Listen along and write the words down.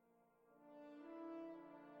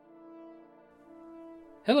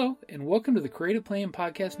Hello, and welcome to the Creative Playing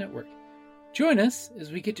Podcast Network. Join us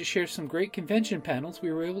as we get to share some great convention panels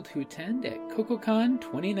we were able to attend at CocoCon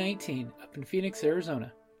 2019 up in Phoenix,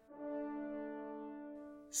 Arizona.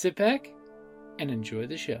 Sit back and enjoy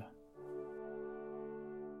the show.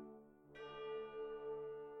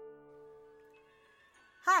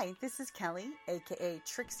 Hi, this is Kelly, aka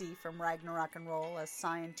Trixie from Ragnarok and Roll, a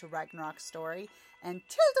Sign to Ragnarok story, and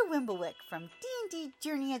Tilda Wimblewick from D&D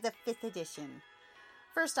Journey of the 5th Edition.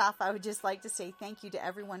 First off, I would just like to say thank you to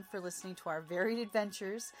everyone for listening to our varied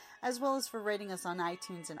adventures, as well as for rating us on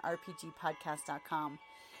iTunes and RPGpodcast.com.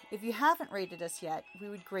 If you haven't rated us yet, we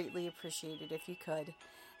would greatly appreciate it if you could.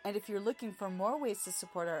 And if you're looking for more ways to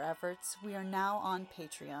support our efforts, we are now on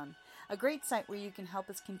Patreon, a great site where you can help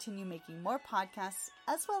us continue making more podcasts,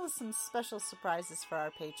 as well as some special surprises for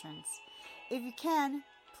our patrons. If you can,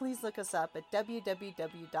 please look us up at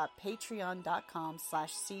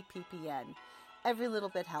www.patreon.com/cppn. Every little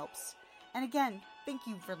bit helps. And again, thank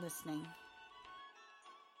you for listening.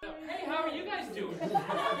 Hey, how are you guys doing?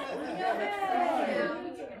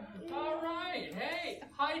 All right. Hey,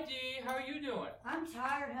 hi Dee. How are you doing? I'm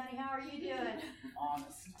tired, honey. How are you doing?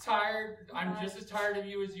 Honest. Tired. I'm just as tired of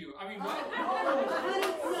you as you. I mean, what? Honey,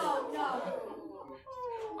 no.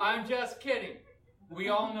 I'm just kidding. We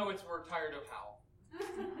all know we're tired of Hal.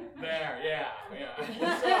 There, yeah.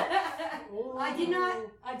 I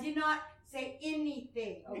did not say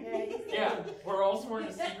anything, okay? Yeah, we're all sworn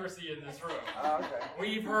to secrecy in this room. Okay.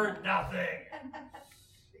 We've heard nothing.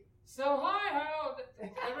 So, hi, how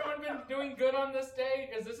everyone been doing good on this day?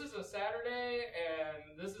 Because this is a Saturday,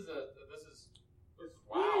 and this is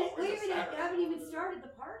wow. Wait a minute, Saturday. we haven't even started the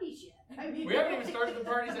parties yet. We haven't even started the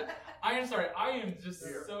parties yet. I am sorry, I am just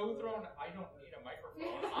so thrown. I don't need a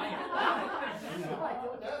microphone. I am.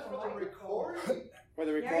 That's for the recording. For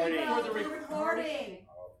the There recording. you go, For the recording.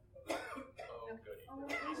 Oh, goody.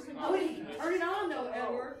 Oh, you can turn it on though,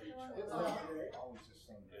 Edward. It's on today.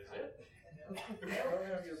 Is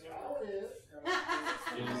it?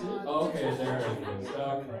 Oh, Okay, there it is.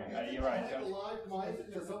 Okay. You're right. It's a live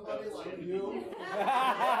mic to somebody like you.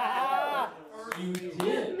 You You've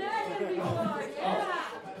did. met him before, yeah.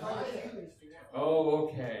 Oh,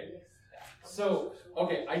 okay. So,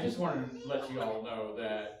 okay, I just wanted to let you all know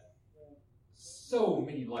that so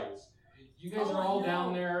many lights. You guys are all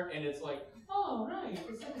down there, and it's like, oh, right,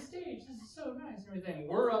 it's on the stage. This is so nice and everything.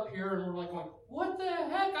 We're up here, and we're like going, what the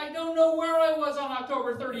heck? I don't know where I was on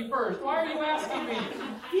October 31st. Why are you asking me?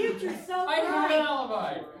 Future's so I have bright. an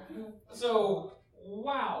alibi. So,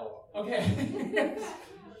 wow. Okay.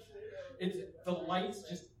 It's the lights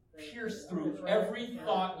just pierce through every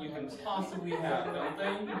thought you can possibly have, don't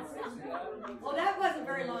they? Well, that wasn't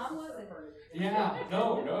very long, was it? Yeah,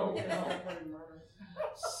 no.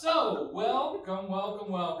 So, welcome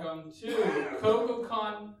to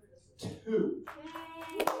CocoCon 2.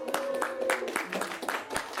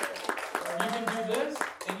 You can do this,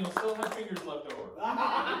 and you'll still have fingers left over.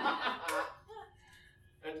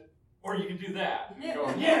 Or you can do that.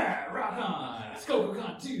 Go, yeah, rock on! It's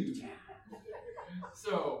CocoCon 2.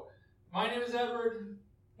 So, my name is Edward.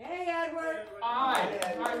 Hey, Edward. Hi.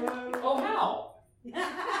 Oh, Hal. He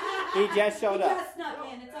just showed He up. just snuck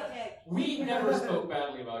in. It's okay. We never spoke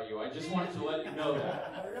badly about you. I just wanted to let you know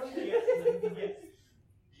that.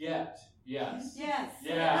 Yet. Yes. Yes.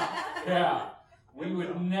 Yeah. We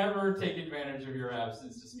would never take advantage of your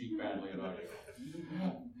absence to speak badly about you.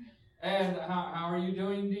 And how are you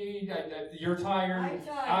doing, Dee? You're tired. I'm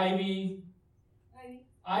tired.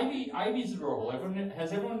 Ivy's the role.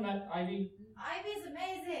 Has everyone met Ivy? Ivy's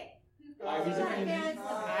amazing. Ivy's amazing.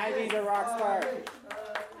 Ivy's a rock star.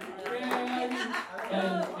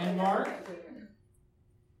 And Mark?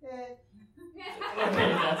 Okay,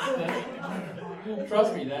 that's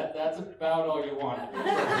trust me, that's about all you want.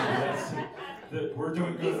 We're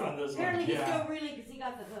doing good on this one. Apparently he's still reeling because he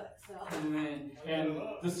got the hook, so. And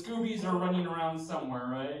the Scoobies are running around somewhere,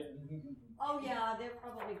 right? Oh yeah, they're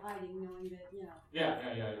probably hiding, knowing that, you know. Yeah.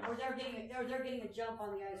 Or they're getting a jump on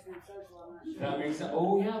the ice cream social, I'm not sure. That makes sense.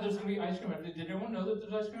 Oh yeah, there's gonna be ice cream. Did everyone know that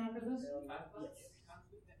there's ice cream after this?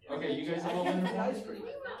 Okay, you guys have all been Ice cream.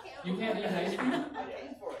 You can't eat ice cream? I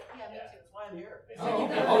paid for it. Yeah, me too. That's why I'm here. Oh,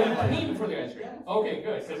 okay. Oh, you paid for the ice cream. Okay,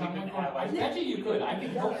 good. Because I'm like, I bet you could. I can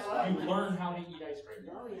help you learn how to eat ice cream.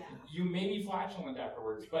 Oh yeah. You may be flatulent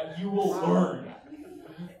afterwards, but you will learn.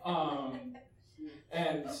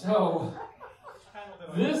 And so,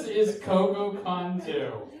 this is CocoCon 2.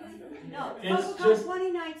 No, It's CocoCon just-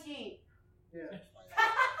 2019.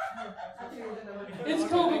 It's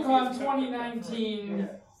CocoCon 2019,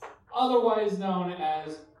 otherwise known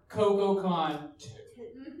as CocoCon 2.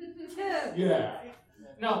 Two. Yeah.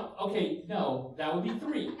 No, okay, no, that would be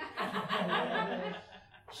 3.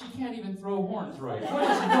 She can't even throw horns right. What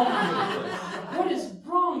is wrong with this? What is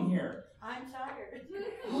wrong here? I'm tired.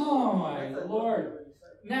 Oh my Lord.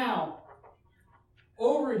 Now,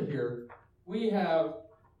 over here, we have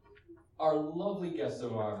our lovely guest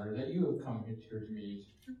of honor that you have come here to meet,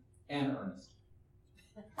 Ann Ernest.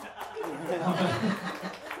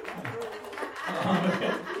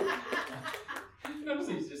 Notice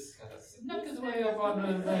he's just kind of snuck his way up on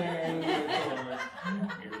the thing.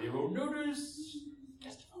 Here you will notice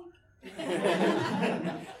guest of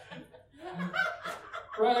honor.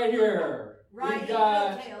 Right here, Riding we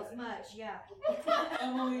got coattails much, yeah.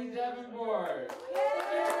 Emily Davenport.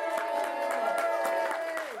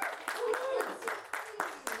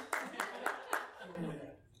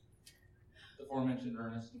 The aforementioned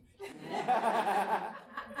Ernest.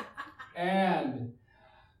 And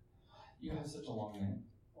you have such a long name.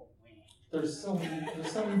 There's so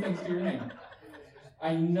many things to your name.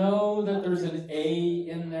 I know that there's an A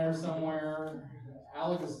in there somewhere.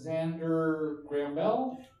 Alexander Graham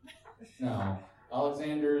Bell? No.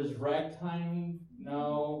 Alexander's Ragtime?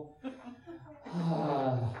 No.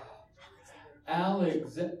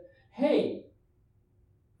 Hey,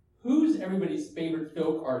 who's everybody's favorite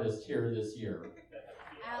folk artist here this year?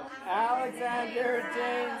 Alexander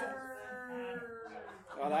James.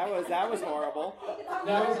 Oh, that was horrible.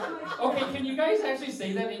 That was okay. Can you guys actually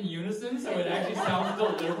say that in unison so it actually sounds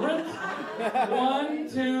deliberate? 1,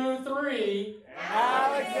 2, 3.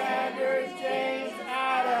 Alexander James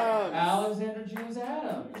Adams. Alexander James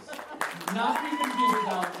Adams. Not to be confused with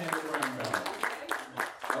Alexander Graham Bell.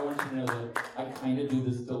 I want you to know that I kind of do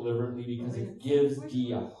this deliberately because it gives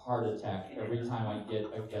Dee a heart attack every time I get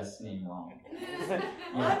a guest name wrong. Yeah.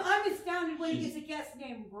 I'm astounded when he gets a guest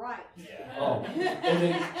name right. Oh, and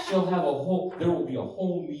then there will be a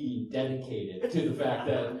whole meeting dedicated to the fact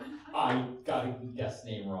that I got a guest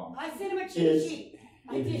name wrong. I sent him a cheat sheet.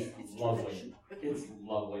 It is lovely. It's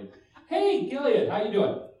lovely. Hey, Gilead, how you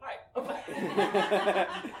doing? Hi.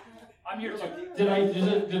 I'm here to.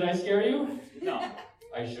 Did I scare you? No.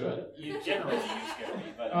 I should. You generally do scare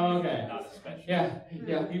me, but Okay. not especially.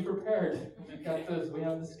 Yeah, be prepared. We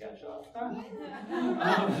have the sketch off.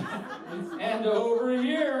 And over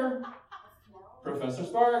here, Professor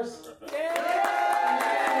Sparks.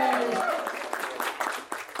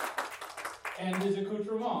 And his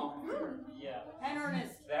accoutrement. Yeah. And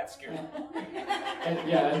Ernest. That scared me.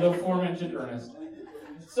 And the aforementioned Ernest.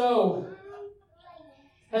 So,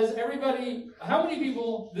 how many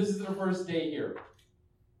people, this is their first day here?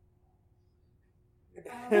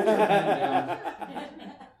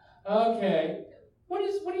 Okay. What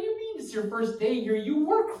do you mean it's your first day here? You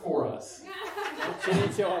work for us. She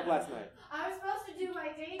didn't show up last night. I was supposed to do my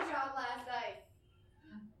day job last night.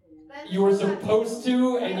 Then You were supposed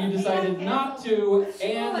to, and you decided not to,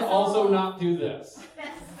 and also not do this.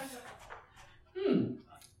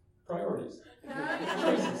 Priorities.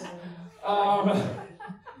 Choices.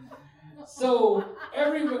 So,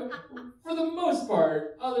 for the most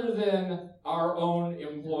part, other than our own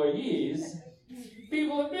employees,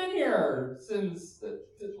 people have been here since,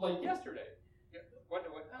 like, yesterday. What?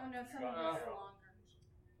 Oh no, some of us are longer.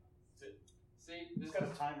 See, It's got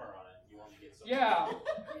a timer on it. You want to get some? yeah.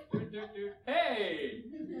 Hey!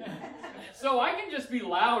 So I can just be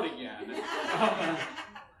loud again.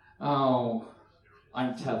 Oh,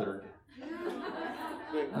 I'm tethered.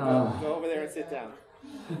 Go over there and sit down.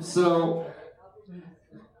 So,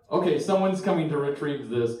 okay, someone's coming to retrieve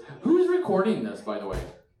this. Who's recording this, by the way?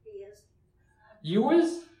 He is. You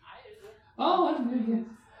is? Oh,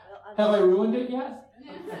 have I ruined it yet?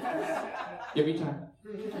 Give me time.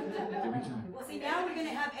 Well, see, now we're going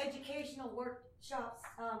to have educational workshops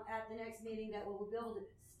at the next meeting that we'll be able to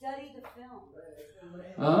study the film.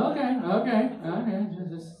 Okay.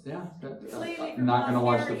 I'm not going to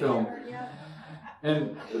watch the film. Yeah.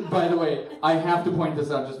 And by the way, I have to point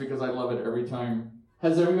this out just because I love it every time.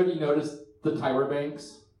 Has everybody noticed the Tyra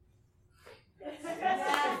Banks?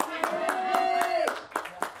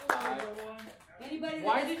 Anybody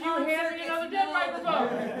Why did you hand me another dead microphone?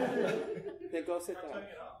 Then go sit down.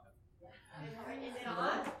 Is it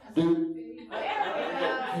on? Dude.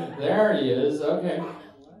 There he is. Okay.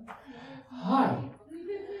 Hi.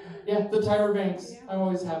 Yeah, the Tyra Banks. I'm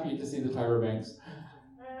always happy to see the Tyra Banks.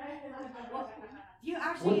 You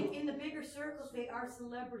actually, in the bigger circles, they are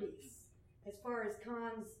celebrities. As far as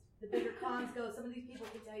cons, the bigger cons go, some of these people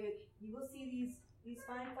can tell you, you will see these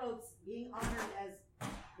fine folks being honored as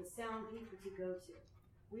the sound people to go to.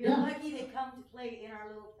 We are lucky they come to play in our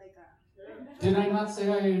little playground. Did I not say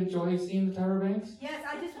I enjoy seeing the Tyra Banks? Yes,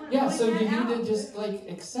 I just want to Yeah, point so that you out. need to just,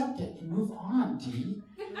 accept it and move on, Dee.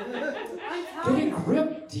 Get a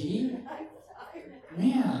grip, Dee.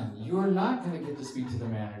 Man, you're not going to get to speak to the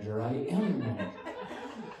manager. I am.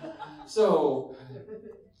 So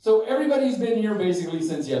everybody's been here basically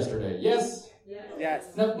since yesterday. Yes? Yes.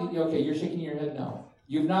 No. Okay, you're shaking your head. No,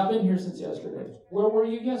 you've not been here since yesterday. Where were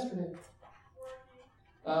you yesterday?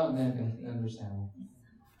 Oh, man, understandable.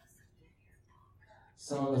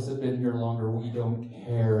 Some of us have been here longer. We don't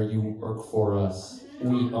care. You work for us.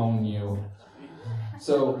 We own you.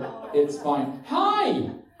 So it's fine. Hi.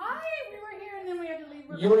 Hi, we were here and then we had to leave.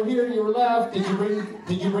 You were here. You were left. Did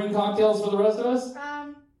you bring cocktails for the rest of us?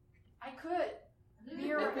 I could.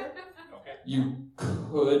 Beer. Okay. You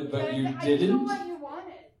could, but you I didn't know didn't. what you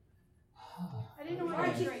wanted. I didn't know what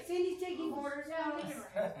Alright, you wanted. Cindy's taking orders now.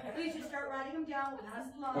 Yeah, Please just start writing them down. We'll pass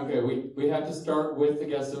them along. Okay, we have to start with the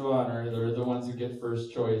guests of honor. They're the ones who get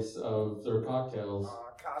first choice of their cocktails.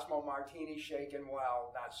 Cosmo Martini shaken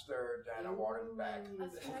well, not stirred, and a watered back.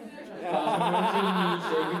 Martini,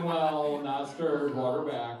 shaken well, not stirred, water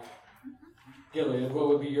back. Gilead, what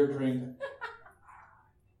would be your drink?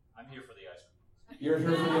 I'm here for the ice cream. You're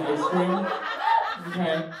here for the ice cream?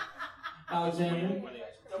 Okay. Alexander? For the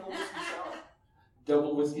ice cream. Double whiskey sour.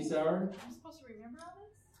 Double whiskey sour? I'm supposed to remember all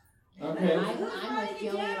this? Okay. I'm with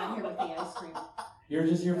Gillian. I'm here with the ice cream. You're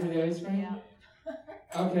just here for the ice cream? Yeah.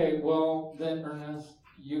 Okay, well, then, Ernest,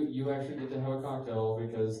 you actually get to have a cocktail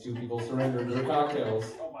because two people surrendered their cocktails.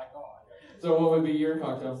 Oh my God. So what would be your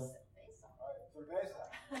cocktail? Cerveza.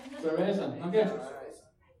 Cerveza. Okay.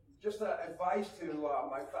 Just advice to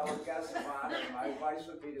my fellow guests of honor. My advice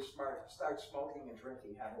would be to start smoking and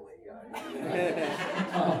drinking heavily.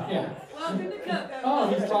 Oh, yeah. Welcome to Coco. Oh,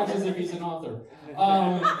 he talks as if he's an author.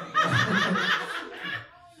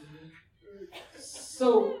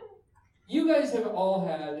 So, you guys have all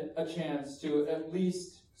had a chance to at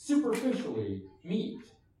least superficially meet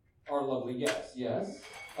our lovely guests, yes?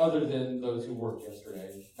 Other than those who worked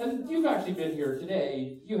yesterday. And you've actually been here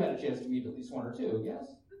today. You had a chance to meet at least one or two, yes?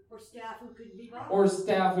 Or staff who couldn't be bothered. Or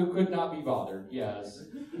staff who could not be bothered, yes.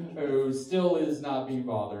 Who still is not being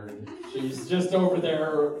bothered. She's just over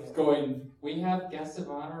there going, we have guests of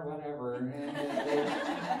honor, whatever.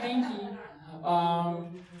 Thank you.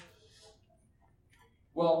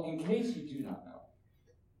 Well, in case you do not know,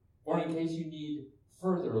 or in case you need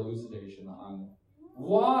further elucidation on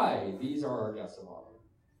why these are our guests of honor,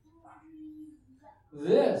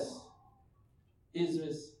 this is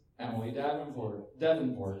Miss Emily Davenport.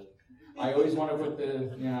 I always want to put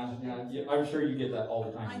the, yeah, I'm sure you get that all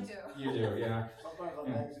the time. I do. You do, yeah. Sometimes on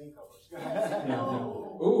Yeah. magazine covers.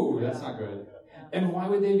 Yeah. Ooh, that's not good. And why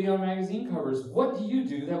would they be on magazine covers? What do you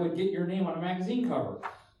do that would get your name on a magazine cover?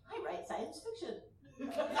 I write science fiction.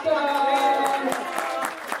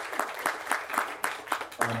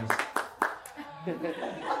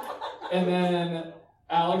 And then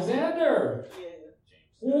Alexander,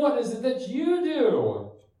 what is it that you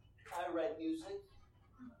do? I write music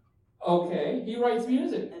Okay, he writes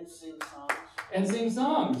music and sing songs. and sings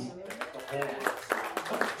songs.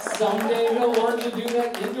 Someday he'll learn to do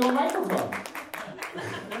that into a microphone.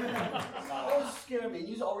 Don't scare me.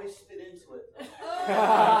 You already spit into it.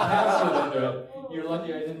 Have to do it. You're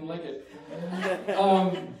lucky I didn't lick it.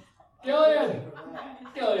 Gilead.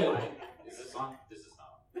 Is this on? This is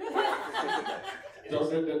not. It's on.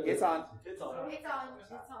 It's on. It's on.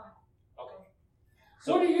 It's on. Okay.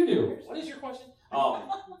 So what do you do? What is your question?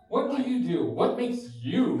 What do you do? What makes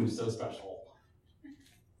you so special?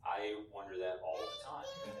 I wonder that all the time.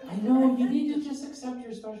 I know, you need to just accept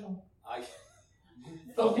you're special.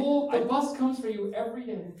 The bus comes for you every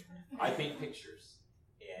day. I paint pictures,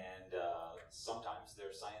 and sometimes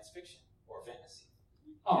they're science fiction or fantasy.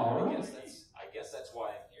 Oh, I guess that's why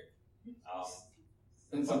I'm here.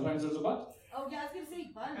 And sometimes there's a but. Oh, yeah, I was going to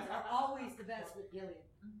say buns are always the best with Gillian.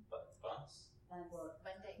 But buns.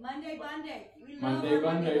 Monday. We love Monday, our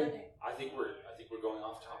Monday. I think we're going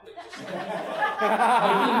off topic. I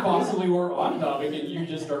think possibly we're on topic and you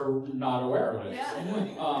just are not aware of it.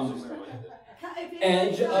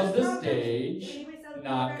 Edge of the stage,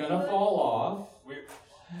 not gonna fall off. We're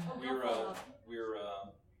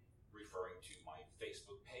referring to my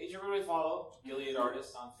Facebook page. Everybody follow Gilead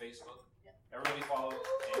Artists on Facebook. Everybody follow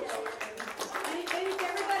James Alexander. And if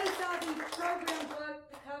everybody saw the program book,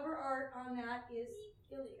 the cover art on that is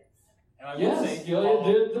Gillian's. And I Yes, will say, Gilead follow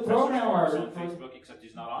did the Professor program Morris art. on Facebook, except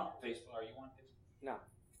he's not on Facebook. Are you on Facebook? No.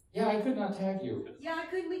 Yeah, I could not tag you. Yeah,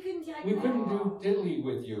 we couldn't tag We you. couldn't do diddly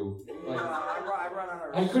with you. Like, I run on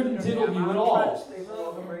a I couldn't diddle you at I'm all. trying to stay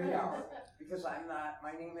below the radar because I'm not.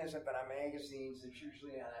 My name hasn't been on magazines. It's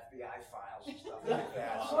usually on FBI files and stuff like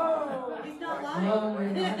that. Oh, he's not lying.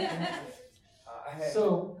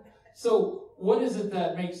 So, So, what is it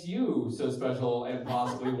that makes you so special and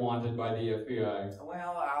possibly wanted by the FBI?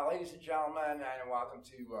 Well, ladies and gentlemen, and welcome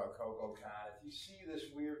to CocoCon. If you see this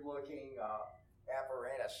weird-looking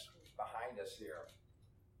apparatus behind us here,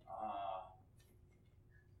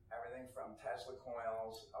 everything from Tesla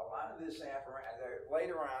coils, a lot of this apparatus,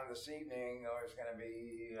 later on this evening, there's going to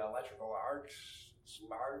be electrical arcs,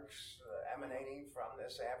 sparks emanating from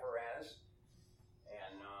this apparatus,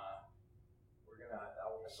 and we're going to,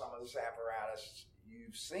 some of this apparatus,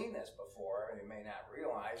 you've seen this before, you may not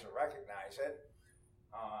realize or recognize it.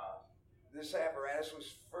 This apparatus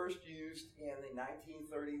was first used in the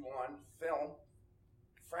 1931 film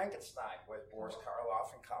Frankenstein with Boris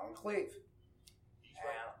Karloff and Colin Cleave.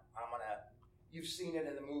 And you've seen it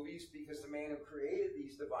in the movies because the man who created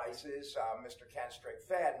these devices, Mr. Ken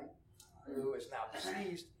Strickfaden, who is now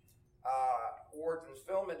deceased, worked in the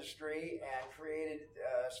film industry and created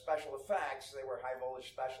special effects. They were high voltage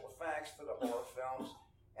special effects for the horror films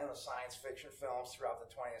and the science fiction films throughout the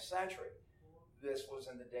 20th century. This was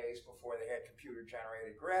in the days before they had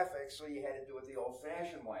computer-generated graphics, so you had to do it the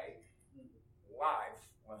old-fashioned way, live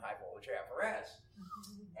with high-voltage apparatus.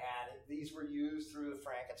 And these were used through the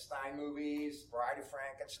Frankenstein movies, Bride of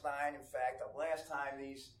Frankenstein. In fact, the last time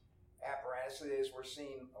these apparatuses were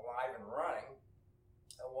seen alive and running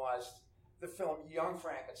was the film Young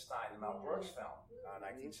Frankenstein, the Mel Brooks film,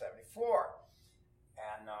 1974.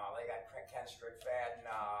 And they got Ken Strickfaden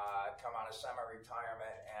come out of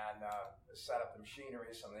semi-retirement and set up the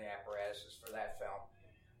machinery, some of the apparatuses for that film.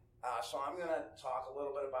 So I'm going to talk a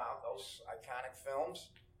little bit about those iconic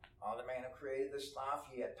films. The man who created this stuff,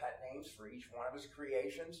 he had pet names for each one of his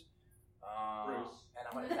creations. Bruce. And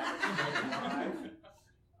I'm going to demonstrate live.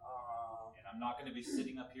 And I'm not going to be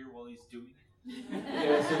sitting up here while he's doing it.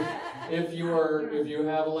 Yes, if you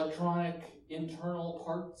have electronic internal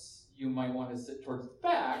parts, you might want to sit towards the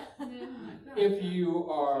back. If you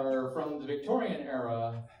are from the Victorian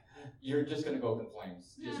era, you're just going to go up in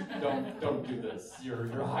flames. Just don't do this. You're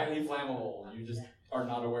highly flammable. You just are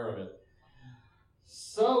not aware of it.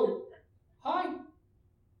 So, hi.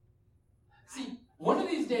 See, one of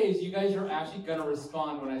these days, you guys are actually going to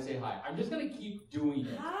respond when I say hi. I'm just going to keep doing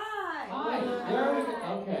it. Hi. Hi. There we go.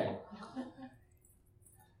 Okay.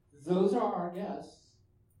 Those are our guests.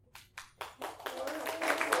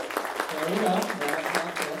 There we go.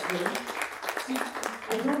 That's good. See,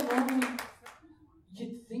 I don't normally.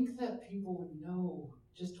 You'd think that people would know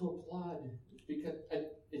just to applaud because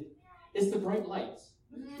it's the bright lights.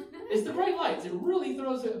 It's the bright lights. It really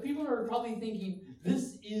throws it. People are probably thinking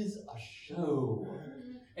this is a show,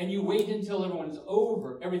 and you wait until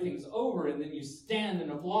everything's over, and then you stand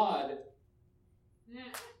and applaud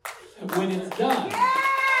when it's done.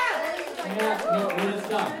 No, when it's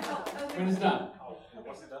done. When it's done.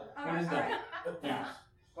 What's it done? When it's done. Yeah.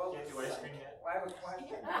 Well, Can't do ice cream yet. I have a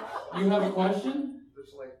question. You have a question?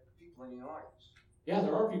 There's like people in the audience. Yeah,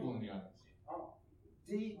 there are people in the audience. Oh,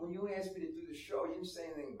 Dee, when you asked me to do the show, you didn't say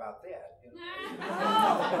anything about that. You know?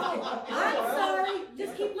 Oh, I'm sorry.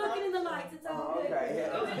 Just keep looking in the lights. It's all good. Okay.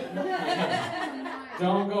 Yeah.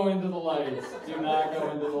 Don't go into the lights. Do not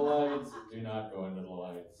go into the lights. Do not go into the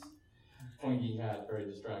lights. Pointy hat, very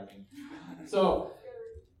distracting. So,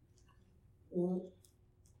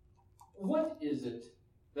 what is it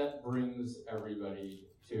that brings everybody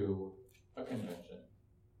to a convention?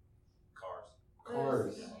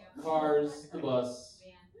 Cars, the bus.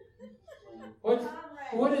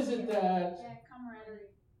 What is it that...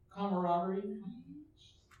 Camaraderie.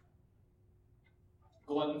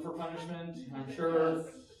 Glutton for punishment, I'm sure.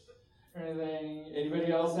 Anything?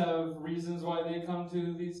 Anybody else have reasons why they come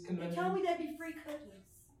to these They conventions? told me there'd be free cookies.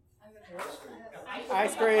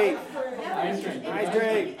 Ice cream. Ice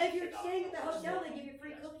cream. If you're staying at the hotel, they give you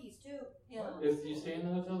free cookies too. Yeah. If you stay in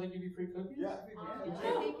the hotel, they give you free cookies? Yeah.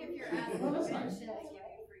 I think if you're at Oh, that's nice. they give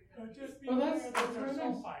you free cookies. Oh, that's very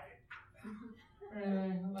nice.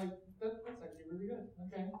 That's actually really good.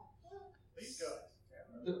 Okay.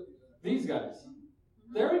 These guys.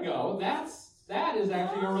 There we go. That is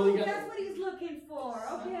actually a really good. That's what he's looking for.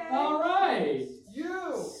 Okay. All right.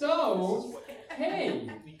 You. So, hey,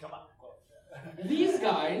 these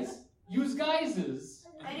guys use guises.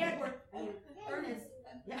 And Edward. Ernest.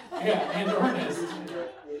 Yeah, and Ernest.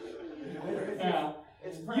 Yeah.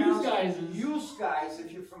 It's Use guises. Use guys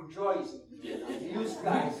if you're from Jersey. Use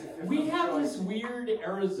guys if you're We from have Jersey. this weird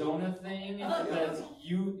Arizona thing that's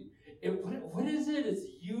you. What is it? It's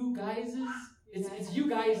you guys'. It's you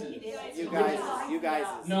guys'. You guys.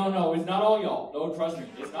 No, it's not all y'all. No, trust me,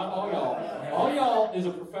 it's not all y'all. All y'all is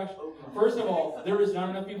a professional. First of all, there is not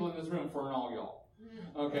enough people in this room for an all y'all.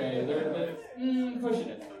 Okay, they're pushing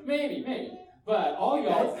it. Maybe. But all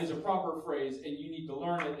y'all is a proper phrase, and you need to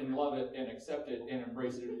learn it and love it and accept it and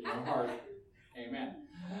embrace it in your heart. Amen.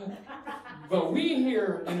 But we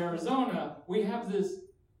here in Arizona, we have this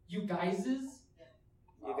you guyses,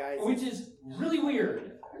 which is really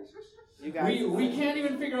weird. You guys, we can't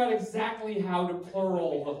even figure out exactly how to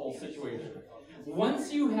plural the whole situation.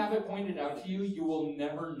 Once you have it pointed out to you, you will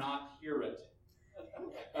never not hear it.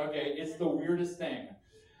 Okay, it's the weirdest thing.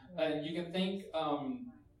 And you can thank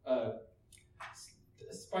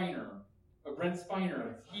Brent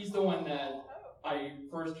Spiner. He's the one that I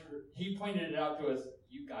first heard. He pointed it out to us,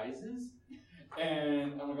 you guyses?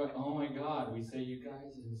 And I'm like, oh my God, we say you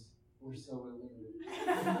guyses. We're so illiterate.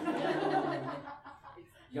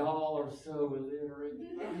 Y'all are so illiterate.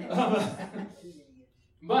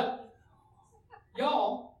 But,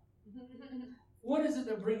 y'all, what is it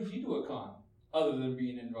that brings you to a con, other than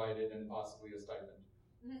being invited and possibly a stipend?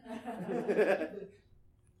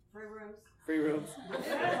 Free rooms. free rooms.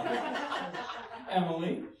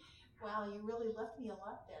 Emily? Wow, you really left me a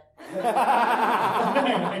lot there.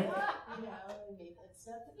 It's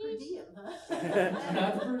not the per diem, huh?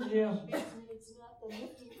 Not the per diem. It's not the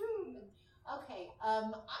nifty room. Okay,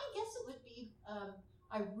 I guess it would be,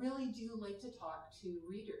 I really do like to talk to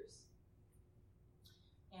readers.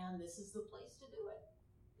 And this is the place to do it.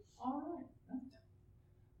 All right.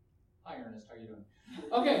 Hi, Ernest. How you doing?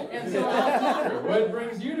 Okay, and so Alexander, what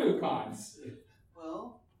brings you to cons?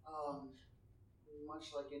 Well,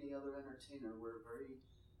 much like any other entertainer, we're very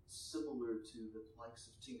similar to the likes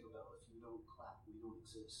of Tinkerbell. If you don't clap, we don't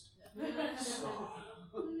exist. So,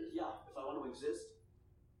 yeah, if I want to exist,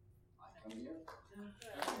 I come here.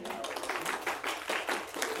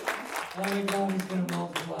 Oh my God, he's going to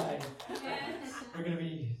multiply. We're going to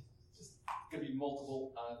be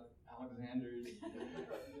multiple Alexanders.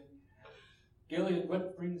 Gilead,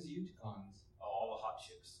 what brings you to cons? Oh, all the hot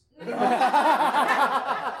chicks. He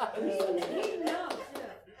knows, too.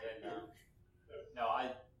 And, no,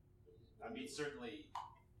 I mean, certainly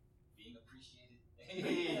being appreciated.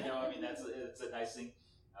 It's a nice thing.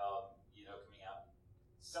 Coming out,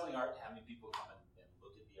 selling art, having people come and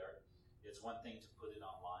look at the art. It's one thing to put it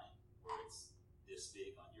online where it's this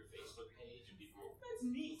big on your Facebook page and people go, that's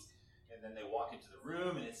neat. And then they walk into the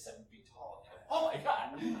room and it's 7 feet tall. And oh my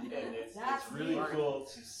God! And it's really cool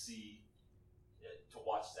to see, to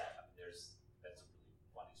watch that. I mean, that's a really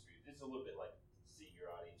fun experience. It's a little bit like seeing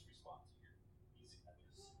your audience respond to your music.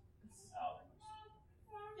 Yeah,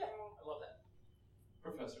 I love that.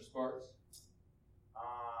 Professor Sparks?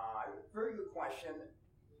 Very good question.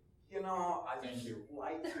 I Thank you.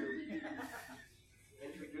 like to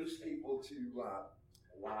introduce people to live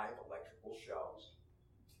electrical shows.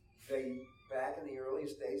 Back in the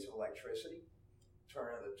earliest days of electricity,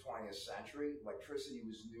 turn of the 20th century, electricity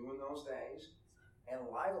was new in those days, and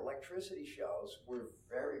live electricity shows were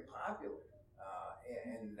very popular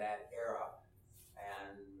in that era.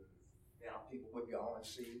 And people would go and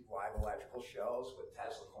see live electrical shows with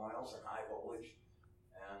Tesla coils and high voltage,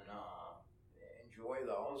 and enjoy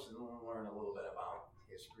those and learn a little bit about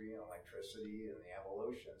history and electricity and the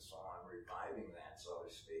evolution. So I'm reviving that, so to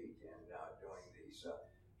speak, and doing these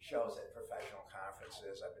shows at professional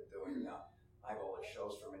conferences. I've been doing high voltage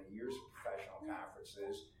shows for many years at professional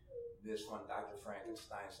conferences. This one, Dr.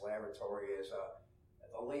 Frankenstein's Laboratory, is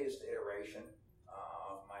the latest iteration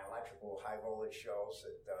of my electrical high voltage shows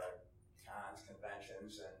at cons,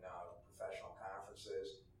 conventions, and professional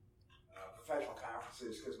conferences. Professional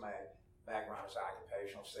conferences, because my background is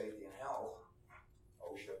occupational safety and health,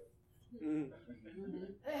 OSHA.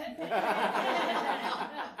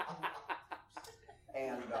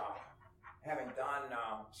 And having done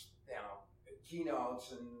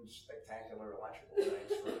keynotes and spectacular electrical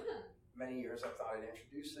things for many years, I thought I'd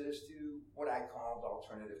introduce this to what I called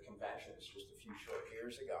alternative conventions just a few short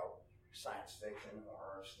years ago. Science fiction,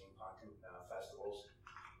 horror, steampunk festivals,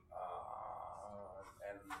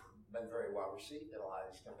 and been very well received at a lot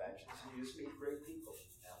of these conventions. And you just meet great people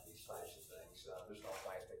at these types of things. There's no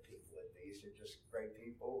plastic people at these. They're just great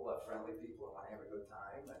people, friendly people who want to have a good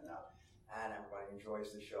time, and everybody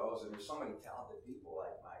enjoys the shows. And there's so many talented people,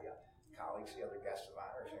 like my colleagues, the other guests of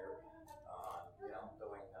honor here,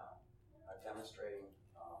 doing, demonstrating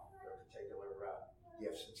their particular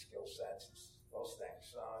gifts and skill sets and those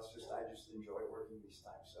things. I just enjoy working these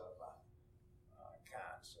types of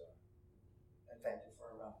cons. And thank you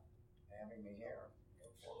for having me here.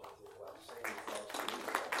 Look forward to seeing you folks.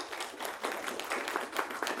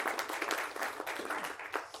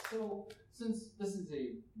 So, since this is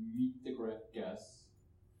a meet the guests,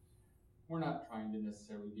 we're not trying to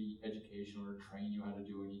necessarily be educational or train you how to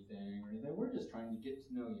do anything or anything. We're just trying to get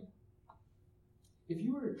to know you. If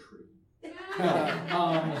you were a tree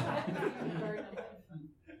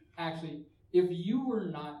Actually, if you were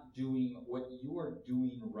not doing what you are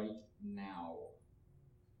doing right now,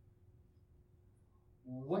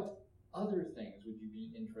 what other things would you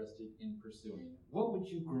be interested in pursuing? What would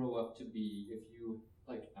you grow up to be if you,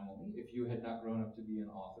 like Emily, if you had not grown up to be an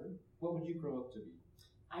author? What would you grow up to be?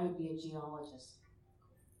 I would be a geologist.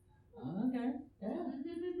 Okay,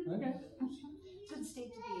 yeah, okay. Good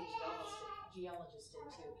state to be a geologist in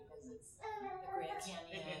too, because it's the Grand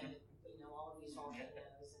Canyon, all of these volcanoes,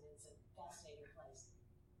 and it's a fascinating place.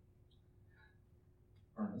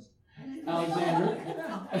 Ernest. Alexander.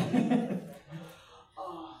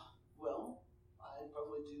 Well, I'd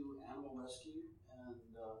probably do animal rescue and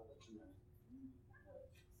veterinary.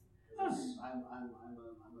 I'm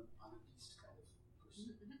a beast kind of person.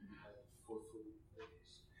 For food.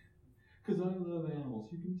 Because I love animals.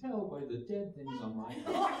 You can tell by the dead things on my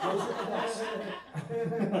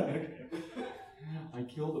I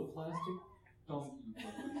killed a plastic donkey.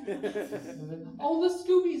 Oh, the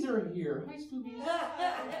Scoobies are here. Hi, Scoobies.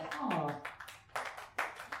 Aw.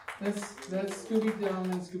 That's Scooby-Doo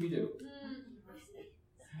and Scooby-Doo.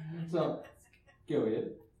 So, Gilead,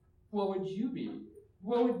 what would you be?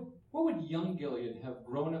 What would young Gilead have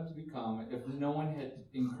grown up to become if no one had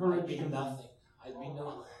encouraged him? Nothing. I'd be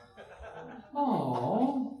no.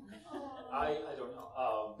 Oh. I don't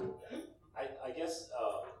know. I guess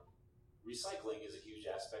recycling is a huge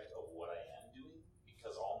aspect of what I am doing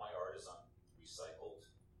because all my art is on recycled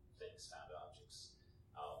things, found objects.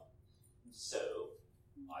 So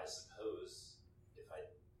I suppose if I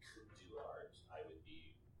could do art, I would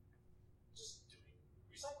be just doing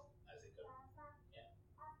recycling. I think,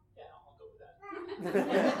 I'll go with that.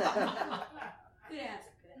 Good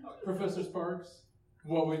answer. Professor Sparks,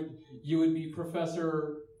 what would you would be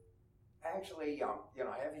Professor? Actually, I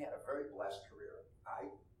have had a very blessed career.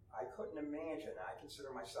 I couldn't imagine. I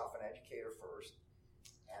consider myself an educator first,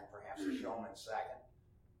 and perhaps a showman second.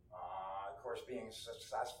 Of course, being a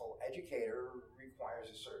successful educator requires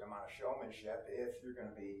a certain amount of showmanship if you're going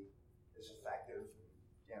to be as effective.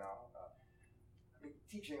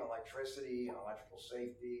 Teaching electricity and electrical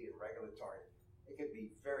safety and regulatory, it could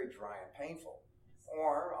be very dry and painful.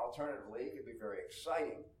 Or alternatively, it could be very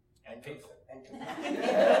exciting and painful.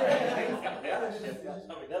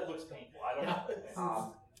 That looks painful. I don't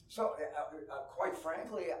know. Quite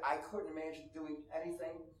frankly, I couldn't imagine doing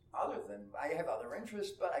anything other than, I have other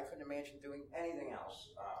interests, but I couldn't imagine doing anything else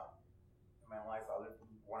in my life other than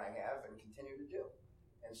what I have and continue to do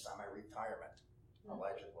in semi-retirement,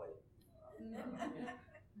 allegedly.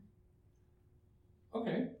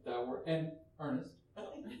 Okay, that worked. And Ernest,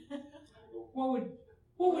 what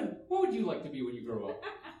would you like to be when you grow up?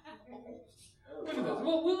 Look at this.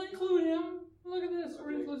 Well, we'll include him. Look at this.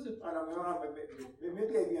 We're inclusive. I don't know.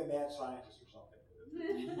 Maybe I'd be a mad scientist or something.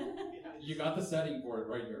 You got the setting for it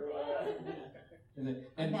right here.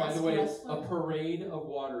 And by the way, a parade of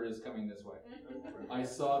water is coming this way. I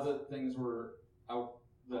saw that things were out,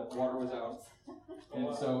 that water was out.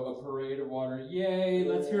 And so a parade of water. Yay,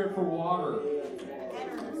 let's hear it for water.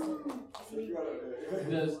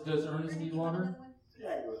 Does Ernest need water?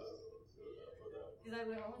 Because I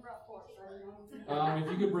only brought 4. If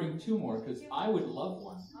you could bring 2 more, because I would love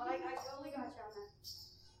one. I only got you on that.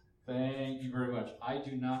 Thank you very much. I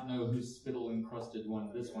do not know whose spittle-encrusted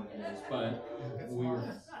one this one is, but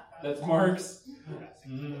that's Mark's.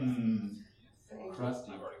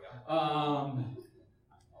 Crusty.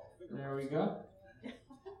 There we go.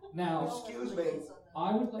 Now, excuse me.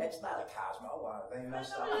 I would. That's not a Cosmo. They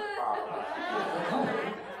messed up.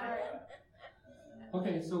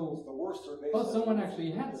 Okay, so it's the worst. Someone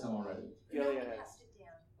actually had some already. Yeah, passed it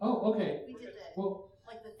down. Oh, okay. We did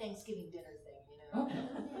like the Thanksgiving dinner thing, Okay.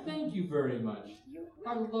 Thank you very much.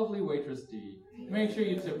 Our lovely waitress D. Make sure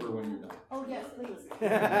you tip her when you're done. Oh yes, please.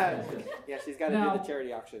 Yeah, she's got to do the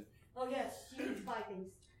charity auction. Oh yes, she needs to buy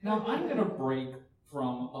things. Now I'm going to break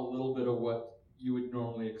from a little bit of what you would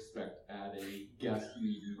normally expect at a guest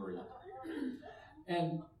meet and greet.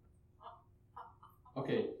 And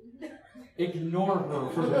okay, ignore her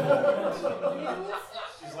for the moment.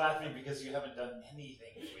 She's laughing because you haven't done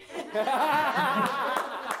anything.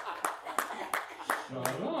 Shut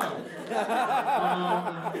up.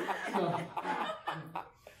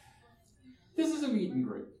 This is a meet and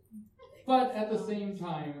greet. But at the same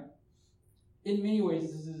time, in many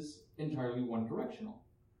ways, this is entirely one-directional.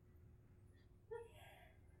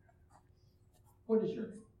 What is your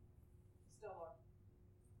name? Stella.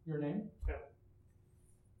 Your name?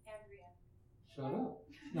 Andrea. Shut up.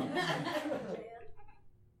 No.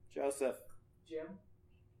 Joseph. Jim?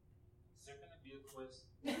 Is there going to be a quiz?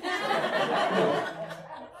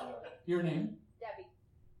 Your name? Debbie.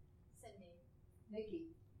 Cindy.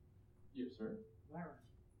 Nikki. You, sir. Larry.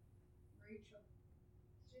 Rachel.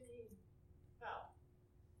 Janine.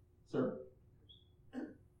 Sir?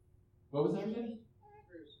 What was that again?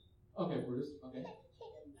 Okay, Bruce. Okay.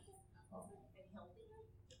 Oh.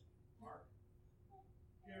 Mark.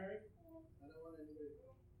 Gary? I don't want anybody.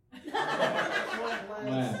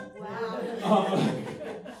 Len.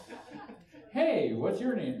 Hey, what's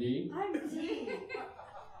your name, Dee? I'm Dee.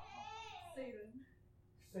 Satan.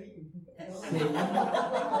 Satan.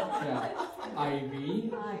 Yeah.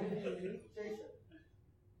 Ivy. Jason.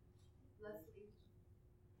 Leslie.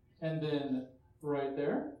 And then right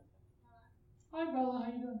there. Hi, Bella.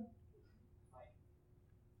 How you doing?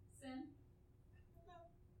 Sin.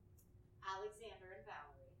 Alexander and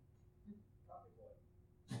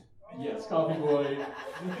Valerie. Yes, Coffee Boy.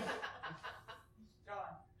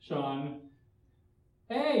 Sean.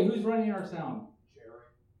 Hey, who's running our sound? Jerry.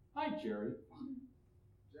 Hi, Jerry.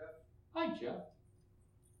 Jeff. Hi, Jeff.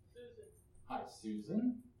 Susan. Hi,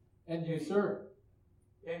 Susan. And you, sir?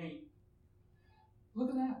 Penny. Look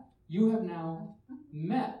at that. You have now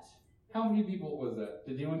met. How many people was that?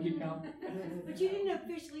 Did anyone keep count? But you didn't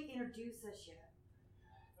officially introduce us yet.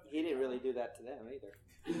 He didn't really do that to them either.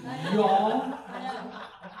 Y'all.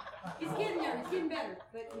 He's getting there. He's getting better.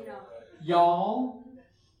 But, you know. Y'all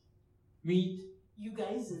meet You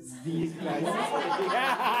guys is. these guys.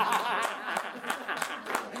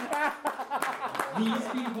 These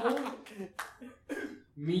people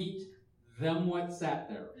meet them what sat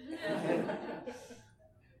there.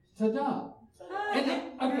 Ta-da. And,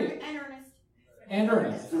 okay. And Ernest. And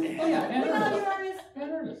Ernest. Oh yeah, and We love you, Ernest. Ernest.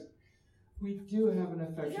 And Ernest. We do have an Does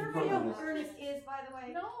affection for everybody know Ernest. who Ernest is, by the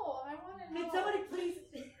way? No, I want to know. Can somebody please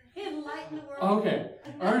enlighten the world? Okay,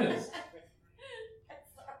 Ernest.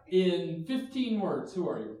 In 15 words, who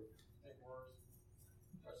are you? Big words.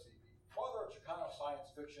 Let's see. Father of Chicano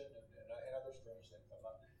science fiction and other strange things. I'm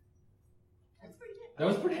not. That's pretty good. That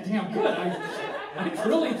was pretty damn good. I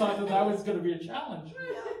truly thought that was going to be a challenge.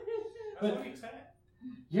 But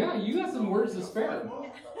yeah, you got some words to spare. I'll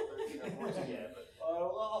give him a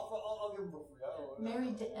free.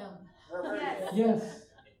 Married to M. Yes. Yes.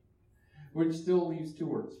 Which still leaves 2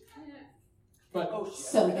 words. But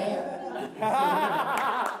So there.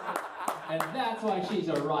 and that's why she's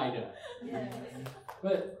a writer. Yes.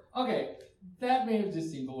 But okay, that may have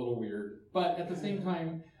just seemed a little weird. But at the same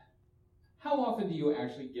time, how often do you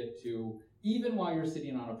actually get to, even while you're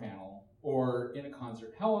sitting on a panel or in a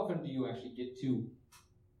concert, how often do you actually get to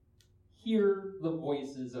hear the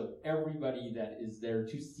voices of everybody that is there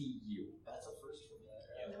to see you? That's a first for me.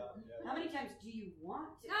 How many times do you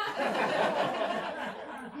want to?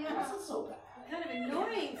 That's not so bad. Kind of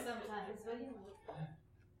annoying sometimes, but you know.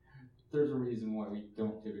 There's a reason why we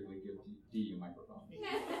don't typically give Dee a microphone.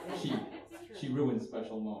 She ruins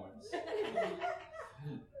special moments.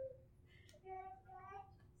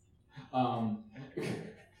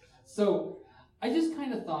 So I just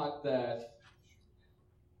kind of thought that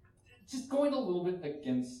just going a little bit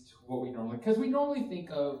against what we normally, because we normally think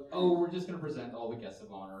of, oh, we're just going to present all the guests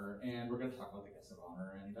of honor, and we're going to talk about the guests of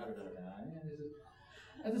honor, and da-da-da-da-da. And this is,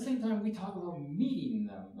 at the same time, we talk about meeting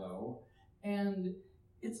them, though, and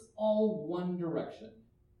it's all one direction.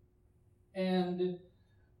 And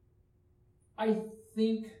I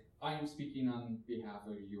think I am speaking on behalf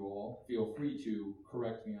of you all. Feel free to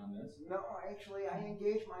correct me on this. No, actually, I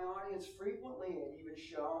engage my audience frequently at even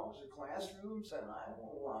shows or classrooms, and I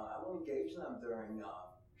will engage them during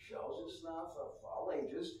shows and stuff of all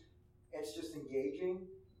ages. It's just engaging,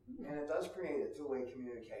 and it does create a two-way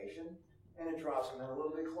communication, and it draws them in a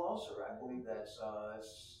little bit closer. I believe that's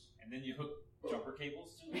And then you hook jumper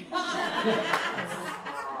cables to it.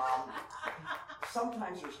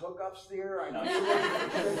 Sometimes there's hookups there. I know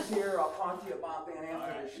it's here. I'll talk to you about that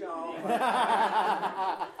after the show.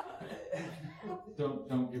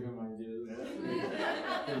 Don't give him ideas.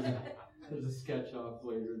 There's a sketch off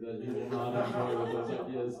later that he will not enjoy with those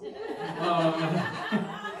ideas.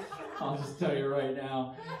 I'll just tell you right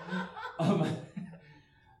now.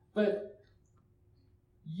 But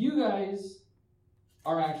you guys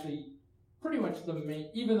are actually pretty much the main,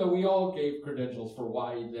 even though we all gave credentials for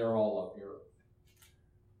why they're all up here.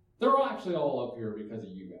 They're actually all up here because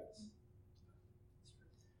of you guys.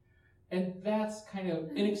 And that's kind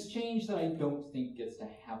of an exchange that I don't think gets to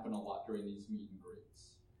happen a lot during these meet and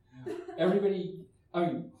greets. Everybody, I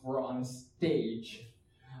mean, we're on a stage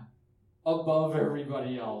above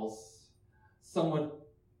everybody else, somewhat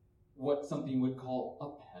what something would call a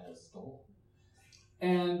pedestal.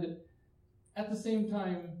 And at the same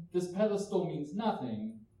time, this pedestal means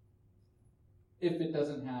nothing if it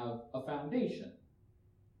doesn't have a foundation.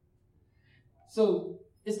 So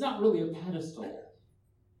it's not really a pedestal.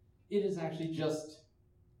 It is actually just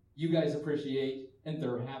you guys appreciate, and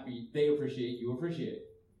they're happy. They appreciate, you appreciate.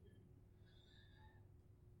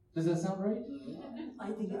 Does that sound right?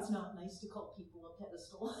 I think it's not nice to call people a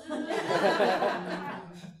pedestal.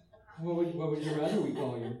 What would you rather we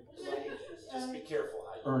call you? Just be careful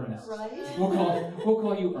how you Ernest. Right? We'll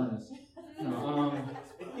call you Ernest. No,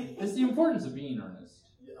 it's the importance of being earnest.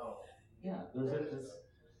 Yeah,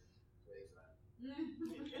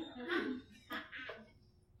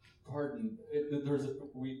 Pardon.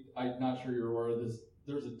 I'm not sure you're aware of this.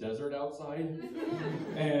 There's a desert outside,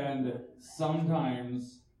 and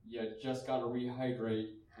sometimes you just got to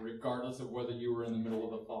rehydrate, regardless of whether you were in the middle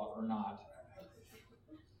of a thought or not.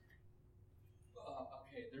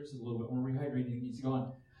 Okay, there's a little bit more rehydrating that needs to go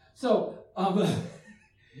on. So,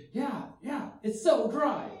 yeah, it's so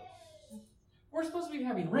dry. We're supposed to be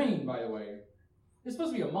having rain, by the way. It's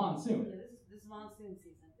supposed to be a monsoon. Yeah, this is monsoon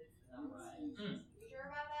season. You sure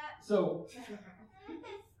about that? So,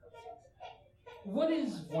 what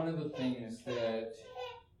is one of the things that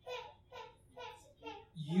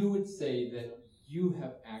you would say that you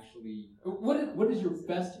have actually, what is your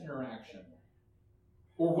best interaction?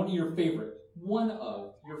 Or one of your favorite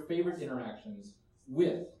interactions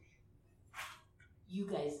with You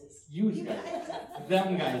guys.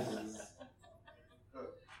 them guys.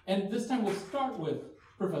 And this time we'll start with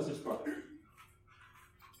Professor Spark.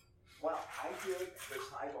 Well, I did this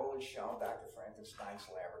high voltage show, Dr. Frankenstein's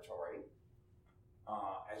Laboratory,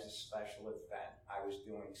 as a special event. I was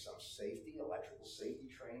doing some electrical safety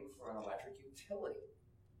training for an electric utility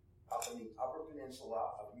up in the Upper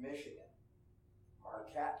Peninsula of Michigan,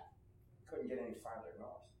 Marquette. Couldn't get any farther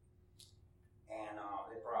north. And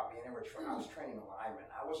they brought me in, I was training linemen.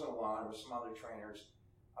 I wasn't alone, there were some other trainers.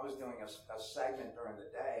 I was doing a segment during the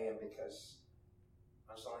day, and because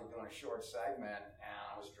I was only doing a short segment, and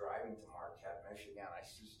I was driving to Marquette, Michigan, I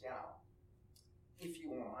said, if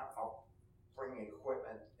you want, I'll bring the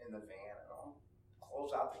equipment in the van, and I'll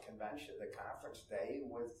close out the conference day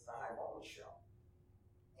with the high voltage show.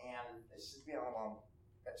 And they said, well,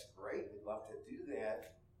 that's great, we'd love to do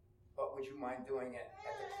that, but would you mind doing it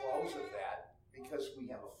at the close of that? Because we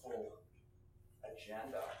have a full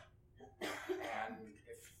agenda.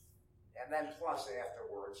 And then plus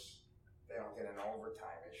afterwards, they don't get into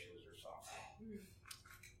overtime issues or something.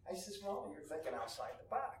 I says, well, you're thinking outside the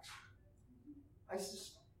box. I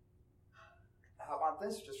says, how about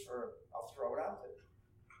this, I'll throw it out there.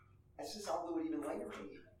 I says, I'll do it even later in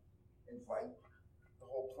the evening. Invite the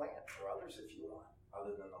whole plant or others if you want,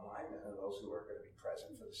 other than the linemen and those who are going to be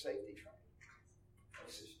present for the safety training. I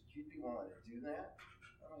says, you'd be willing to do that?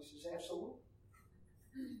 And I says, absolutely.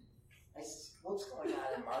 I says, what's going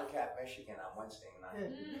on in Marquette, Michigan on Wednesday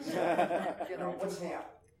night? What's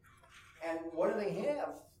happening? And what do they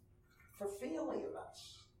have for family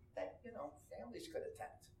events that, families could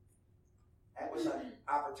attend? That was an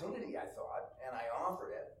opportunity, I thought, and I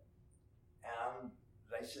offered it. And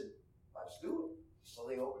they said, let's do it. So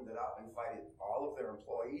they opened it up, invited all of their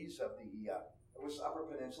employees of it was Upper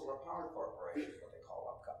Peninsula Power Corporation, what they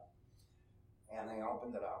call UPCO. And they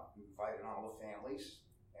opened it up, invited all the families,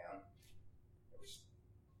 and there was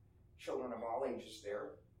children of all ages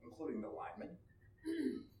there, including the linemen.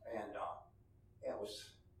 And it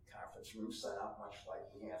was a conference room set up much like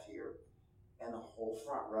we have here. And the whole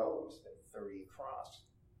front row, was 30 across,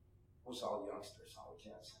 was all youngsters, all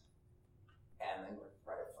kids. And they were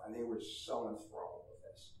they were so enthralled with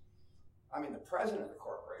this. I mean, the president of the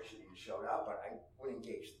corporation even showed up, but I would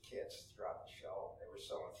engage the kids throughout the show. They were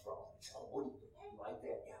so enthralled. I said, what do you like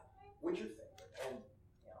that? Yeah. What's your favorite? And,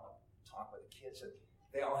 talk with the kids, and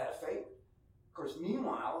they all had a favorite. Of course,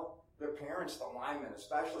 meanwhile, their parents, the linemen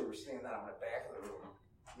especially, were standing out on the back of the room,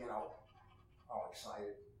 all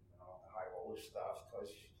excited, the high roller stuff,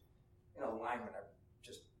 because, linemen are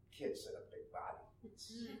just kids in a big body.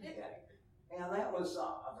 Yeah. And that was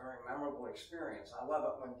a very memorable experience. I love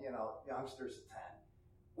it when, youngsters attend,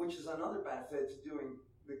 which is another benefit to doing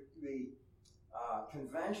the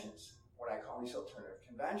conventions, what I call these alternative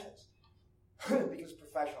conventions. Because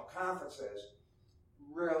professional conferences,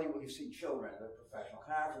 rarely will you see children at the professional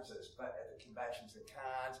conferences, but at the conventions and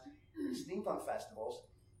cons, steampunk festivals,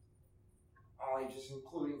 all ages,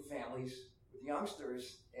 including families with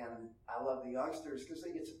youngsters, and I love the youngsters because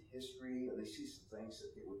they get some history and they see some things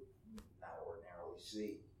that they would not ordinarily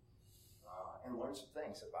see, and learn some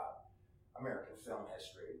things about American film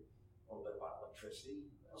history, a little bit about electricity,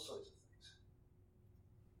 all sorts of things.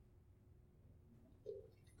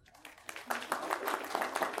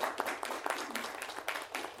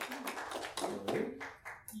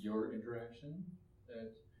 Your interaction,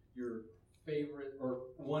 your favorite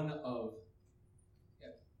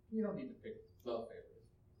you don't need to pick the favorite.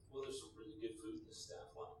 Well, there's some really good food in the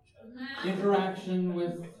staff lounge. Interaction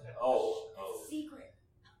with. Oh. Secret.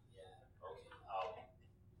 Yeah. Okay.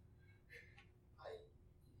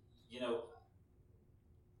 You know,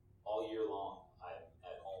 all year long I'm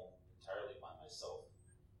at home entirely by myself,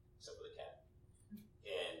 except for the cat,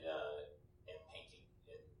 and painting,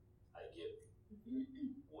 and I get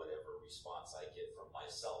whatever response I get from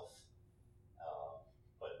myself,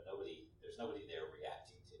 but there's nobody there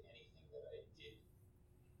reacting to anything that I did,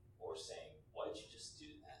 or saying, "Why did you just do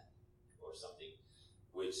that?" or something,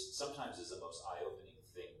 which sometimes is the most eye-opening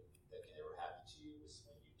thing that can ever happen to you, is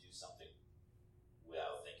when you do something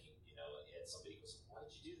without thinking, and somebody goes, "Why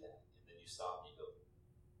did you do that?" And then you stop and you go,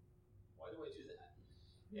 "Why do I do that?"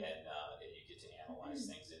 And you get to analyze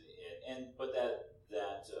things, but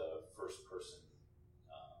that first person,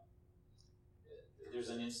 there's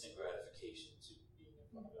an instant gratification to being in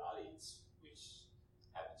front of an audience, which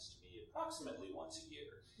happens to me approximately once a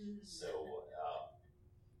year. So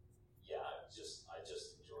I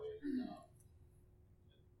just enjoy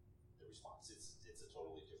the response. It's a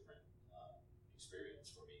totally different experience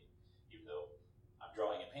for me, even though I'm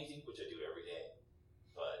drawing and painting, which I do every day,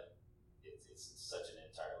 but it's such an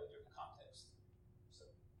entirely different context. So,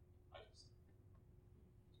 I guess.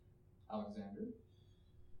 Alexander?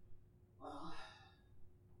 Well,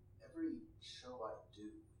 every show I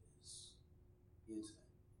do is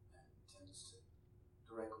intimate and tends to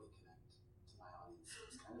directly connect to my audience.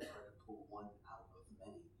 It's kind of hard to pull one out of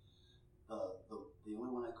many. The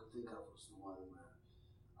only one I could think of was the one where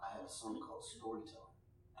I had a song called Storyteller,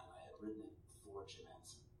 and I had written it for Jim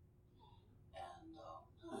Henson. And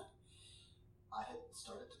I had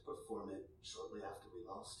started to perform it shortly after we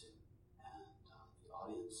lost him, and the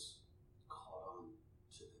audience caught on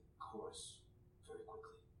to the chorus very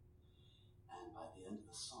quickly. And by the end of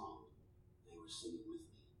the song, they were singing with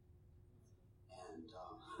me. And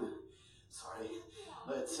sorry,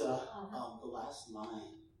 but the last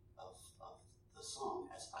line of the song,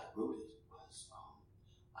 as I wrote it, was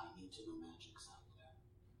 "I need to know magic's out there."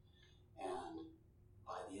 And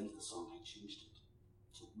by the end of the song, I changed it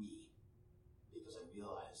to "we," because I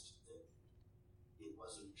realized that it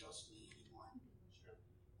wasn't just me anymore. Sure.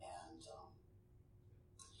 And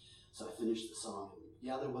so I finished the song, and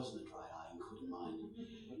there wasn't a dry eye, including mine.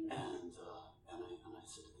 And I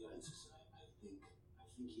said to the audience, I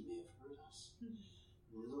think he may have heard us.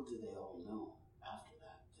 Little did they all know after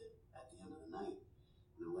that at the end of the night,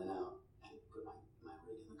 we went out and put my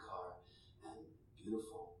rig in the car, and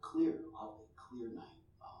beautiful, oddly clear night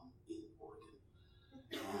in Oregon.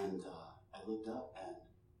 And I looked up, and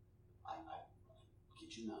I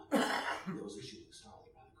kid you not, there was a shooting star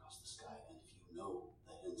that ran across the sky. And if you know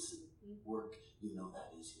the Henson work, you know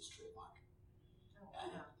that is his trademark.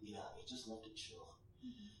 And it just left a chill.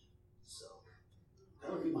 So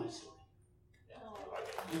that would be my story.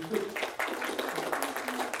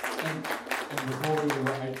 And before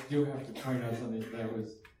I do have to point out something that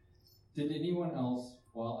was, did anyone else,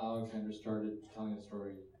 while Alexander started telling the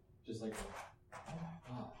story, just like, "Oh my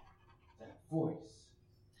God, that voice."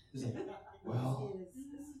 Is like, "Well,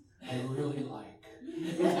 I really like."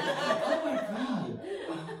 Oh my God,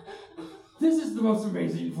 this is the most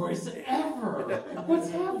amazing voice ever. What's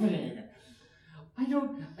happening?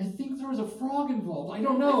 I think there was a frog involved. I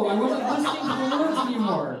don't know. I wasn't listening to the words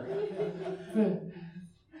anymore. But,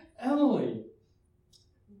 Emily.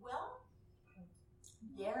 Well,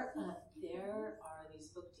 there are these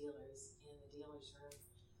book dealers in the dealer's room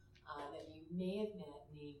that you may have met,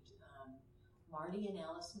 named Marty and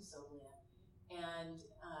Alice Masoglia. And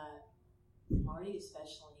Marty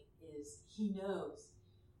especially he knows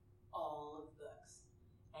all of the books,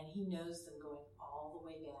 and he knows them going all the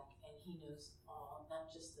way back, and he knows not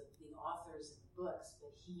just the authors and the books,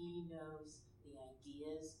 but he knows the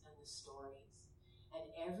ideas and the stories. And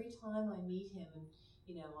every time I meet him,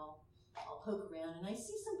 and I'll poke around, and I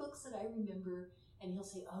see some books that I remember, and he'll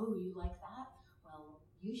say, "Oh, you like that? Well,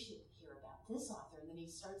 you should hear about this author." And then he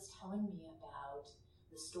starts telling me about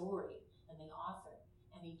the story and the author,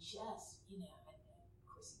 and he just, and of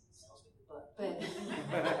course he sells me the book, but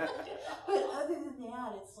but other than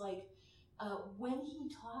that, it's like when he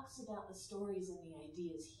talks about the stories and the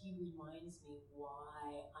ideas, he reminds me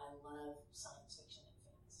why I love science fiction and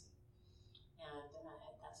fantasy. And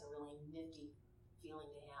that's a really nifty feeling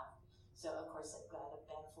to have. So, of course, I've got a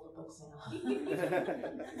bag full of books now.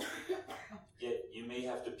 Yeah, you may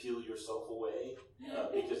have to peel yourself away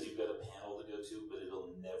because you've got a panel to go to, but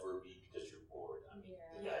it'll never be because you're bored. I mean,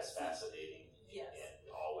 the guy's fascinating and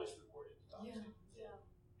always rewarding to talk to.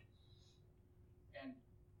 And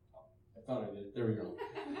I thought I did. There we go.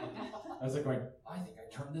 I was like going, I think I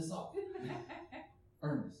turn this off.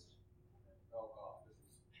 Ernest, Oh God,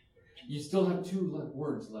 you still have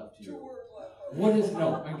words left to you. 2 words left. What is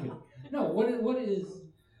no? I'm kidding. No, what is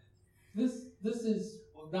this? This is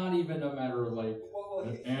not even a matter of like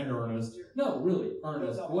and Ernest. No, really,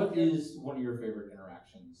 Ernest. What is one of your favorite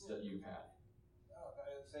interactions that you've had?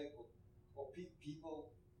 I'd say, people keep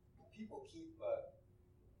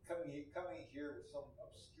coming here with some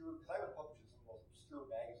obscure. Because I've been publishing some of the most obscure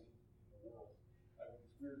magazines in the world. I mean,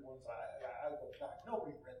 these weird ones. I look back.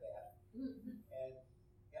 Nobody read that, and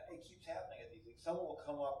yeah, it keeps happening at these things. Someone will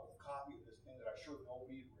come up with a copy of this thing that I'm sure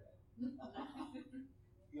nobody read.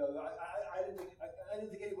 You know, I didn't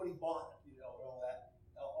think anybody bought it. You know, all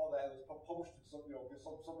that was published in somebody's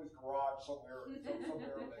garage somewhere in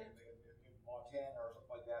Montana or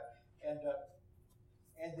something like that, and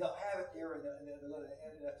they'll have it there, and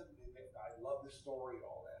I love this story and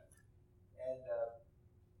all that, and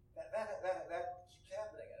that keeps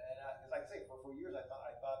happening, and like I say, for years I thought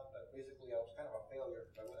basically I was kind of a failure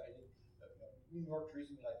because I did New York treats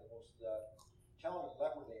me like the most talented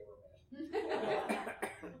leper they ever met.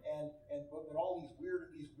 But all these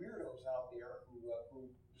weirdos out there who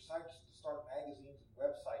decide to start magazines and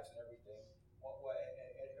websites and everything,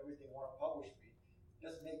 want to publish me,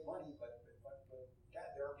 just make money. But God,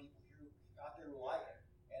 there are people here out there who like it,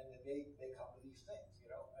 and they come to these things. You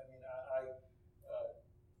know, I mean, as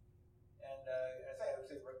I would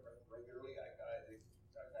say regularly, I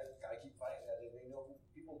keep finding that they know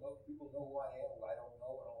people know who I am, who I don't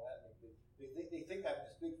know, and all that. They think I'm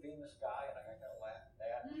this big famous guy, and I kind of laugh at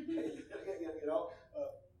that. You know,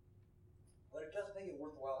 but it does make it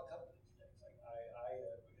worthwhile to come to these things. Like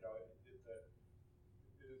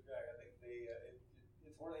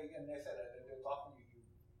it's where they, and they said it's often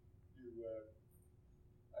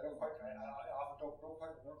I often don't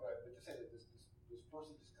quite remember, but just say that this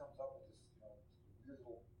person just comes up with this weird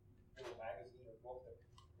little magazine or book that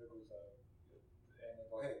was and they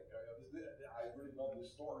go, hey, I really love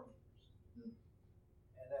this story.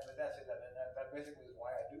 And that's it. That basically is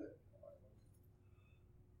why I do it.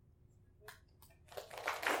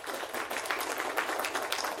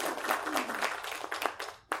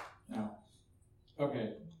 Now,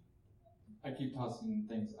 okay, I keep tossing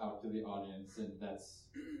things out to the audience, and that's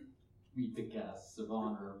meet the guests of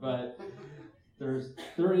honor. But there is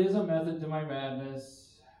a method to my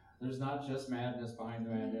madness. There's not just madness behind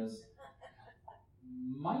the madness.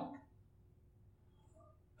 Mike,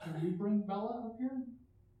 can you bring Bella up here?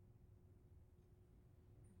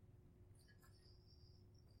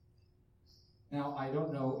 Now, I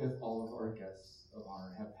don't know if all of our guests of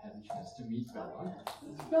honor have had a chance to meet Bella.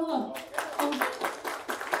 Bella!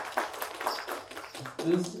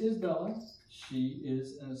 This is Bella. She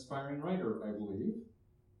is an aspiring writer, I believe.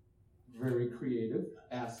 Very creative,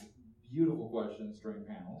 asks beautiful questions during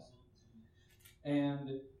panels.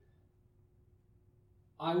 And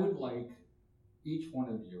I would like each one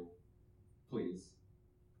of you, please,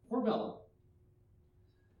 for Bella,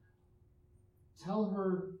 tell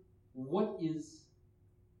her what is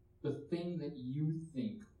the thing that you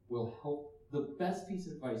think will help, the best piece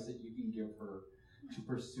of advice that you can give her to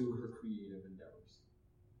pursue her creative endeavors.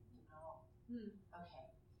 Okay.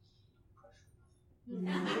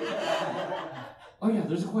 Oh yeah,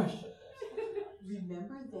 there's a question.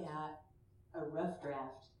 Remember that a rough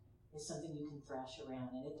draft is something you can thrash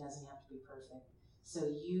around, and it doesn't have to be perfect. So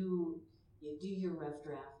you do your rough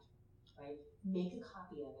draft, right? Make a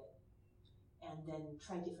copy of it, and then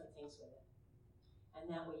try different things with it. And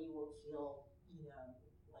that way you won't feel,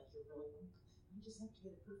 like you're really, you just have to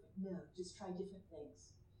get it perfect. No, just try different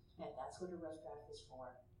things. And that's what a rough draft is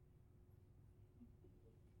for.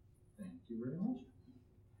 Thank you very much.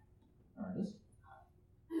 Ernest?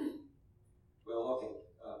 Well, okay.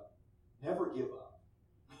 Never give up.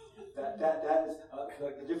 That is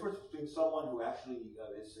the difference between someone who actually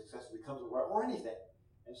is successful, becomes a writer, or anything,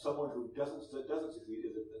 and someone who doesn't succeed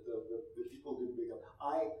is that the people who pick up.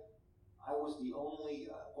 I was the only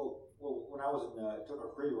when I was took a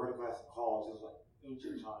creative writing class in college. It was like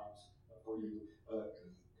ancient times for you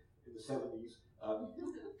in the 70s.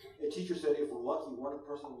 A teacher said, if we're lucky, one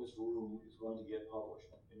person in this room is going to get published,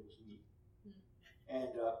 and it was me.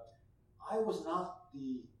 And I was not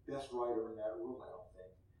the best writer in that room, I don't think.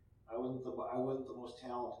 I wasn't the most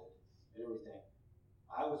talented and everything.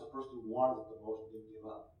 I was the person who wanted it the most and didn't give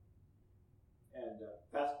up. And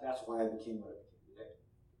that's why I became what I became today.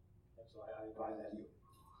 And so I advise that to you.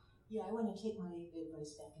 Yeah, I want to take my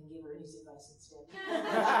advice back and give Ernie's advice instead.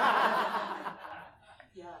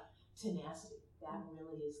 Yeah, tenacity. That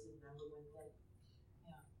really is the number one thing.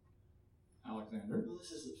 Yeah. Alexander? Well,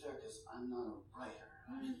 this isn't fair because I'm not a writer.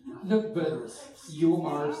 No, but you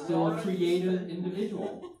are still a creative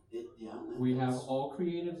individual. We have all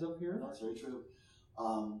creatives up here. That's very true.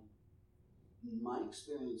 My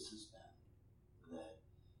experience has been that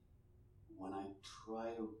when I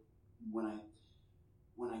try to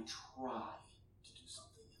do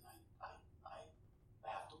something and I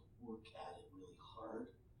have to work at it really hard,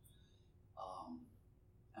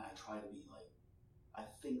 and I try to be like, I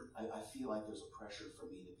feel like there's a pressure for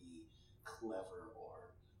me to be clever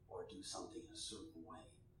or do something in a certain way.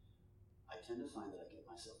 I tend to find that I get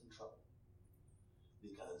myself in trouble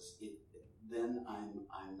because then I'm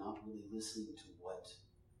not really listening to what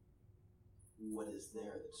is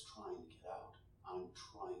there that's trying to get out. I'm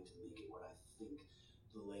trying to make it what I think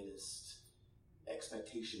the latest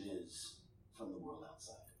expectation is from the world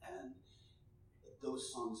outside. And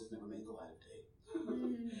those songs have never made the light of day.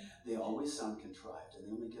 They always sound contrived, and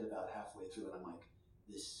they only get about halfway through, and I'm like,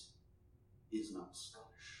 this is not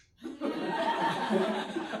Scottish.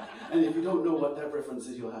 And if you don't know what that reference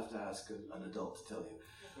is, you'll have to ask an adult to tell you.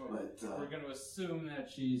 But we're going to assume that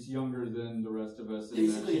she's younger than the rest of us, and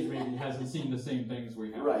that she maybe hasn't seen the same things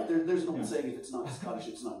we have. Right. There's no saying if it's not Scottish,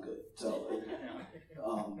 it's not good. So,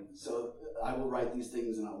 so I will write these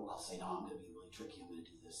things, and I'll say, no, I'm going to be really tricky. I'm going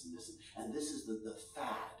to do this and this, and this is the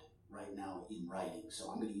fad right now in writing. So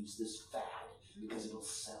I'm going to use this fad because it'll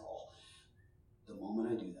sell. The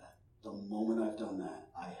moment I do that, the moment I've done that,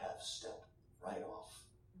 I have stepped right off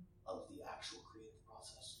of the actual creative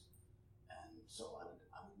process. And so I would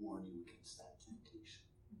warn you against that temptation.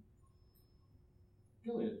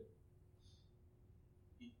 Gilead.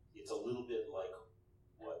 It's a little bit like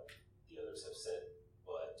what the others have said,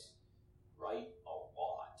 but write a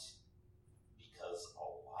lot because a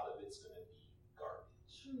lot of it's going to be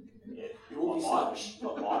garbage. A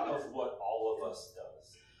lot of what all of us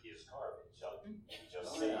does is garbage. I'm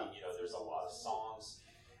just saying, there's a lot of songs.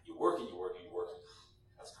 You're working.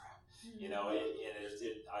 That's crap.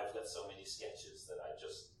 I've got so many sketches that I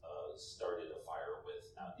just started a fire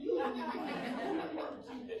with out in my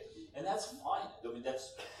barbecue pit. And that's fine. I mean,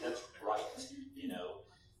 that's right.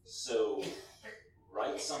 So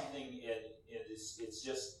write something, and it's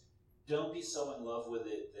just, don't be so in love with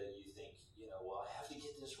it that you think, well, I have to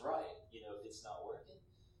get this right. If it's not working,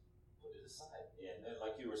 put it aside. And then,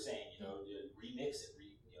 like you were saying, remix it,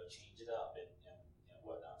 change it up and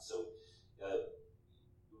whatnot. So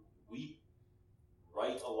we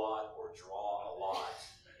write a lot or draw a lot,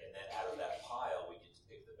 and then out of that pile, we get to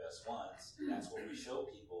pick the best ones. And that's what we show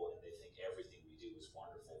people, and they think everything we do is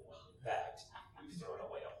wonderful, when in fact, we've thrown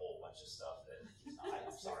away a whole bunch of stuff that,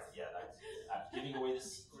 I'm sorry, I'm giving away the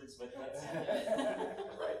secrets, but that's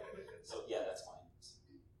right. So, that's fine.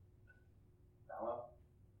 Bella,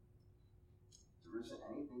 there isn't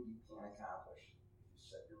anything you can't accomplish if you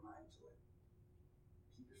set your mind to it.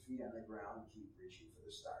 Keep your feet on the ground and keep reaching for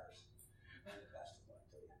the stars. And the best of luck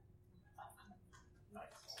to you.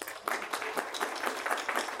 Nice.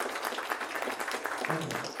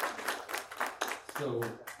 So,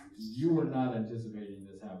 you were not anticipating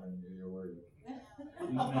this happening to you, were you?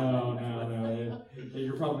 No.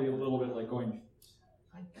 You're probably a little bit like going,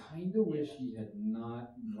 I kind of wish he had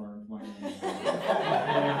not learned my name.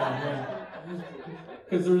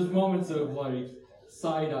 Because there's moments of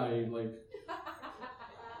side eye,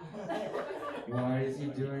 why is he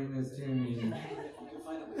doing this to me?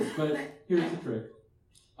 But here's the trick.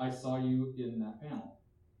 I saw you in that panel.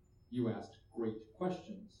 You asked great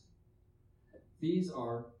questions. These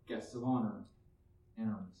are guests of honor and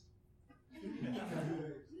Ernest.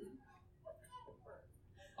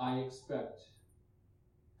 I expect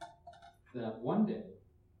that one day,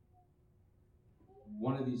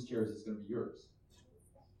 one of these chairs is going to be yours.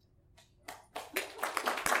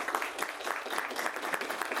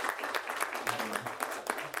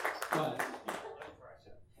 But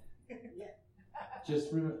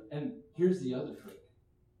just remember, and here's the other trick.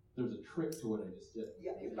 There's a trick to what I just did.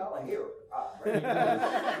 Yeah, you Bella here.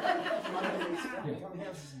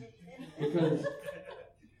 Because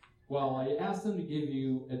while I asked them to give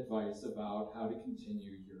you advice about how to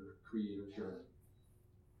continue your creative journey,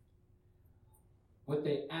 what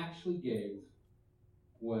they actually gave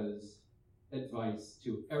was advice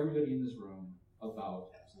to everybody in this room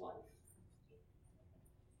about life.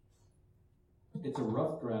 It's a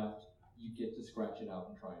rough draft. You get to scratch it out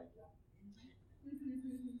and try it again.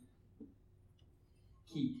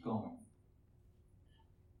 Keep going.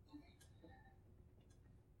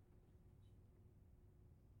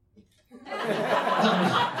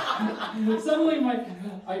 Suddenly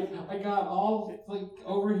I got all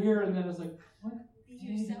over here, and then I was like, what? Be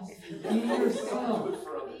yourself.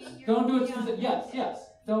 Don't do it. Yes.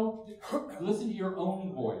 don't listen to your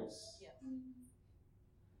own voice.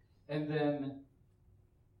 And then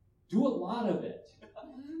do a lot of it.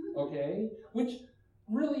 Okay? Which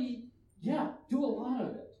really, do a lot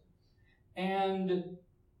of it. And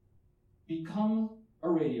become a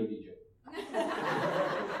radio DJ.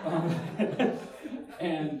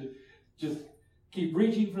 And just keep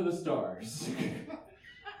reaching for the stars.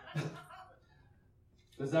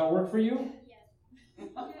 Does that work for you? Yes.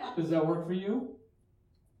 Does that work for you?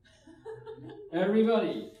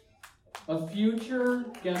 Everybody, a future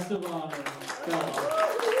guest of honor.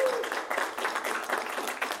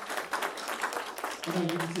 No, you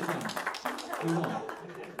can sit down. Move on.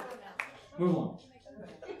 Move on.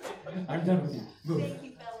 I'm done with you. Move. Thank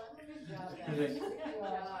you,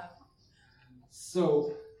 Bella.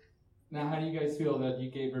 So, now how do you guys feel that you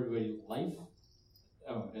gave everybody life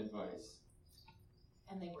advice?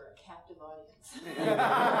 And they were a captive audience.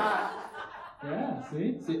 Yeah,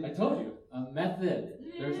 see, I told you, a method.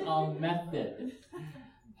 There's a method.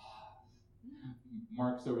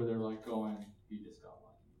 Mark's over there like going, he just got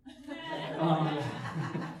lucky.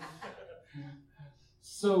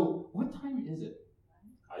 So, what time is it?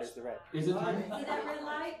 There's the red. Is it time? See that red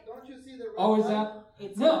light? Don't you see the red Oh, is light? that?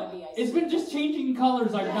 It's No, it's been just changing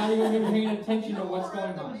colors. I've not even been paying attention to what's going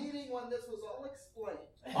You were at on. the meeting when this was all explained.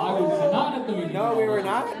 I was not at the meeting. No, we were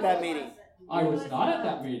not at that meeting. I was not at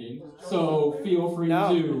that meeting, so feel free No.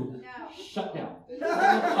 to shut down.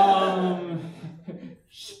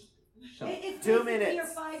 Shut. It's 2 basically minutes. your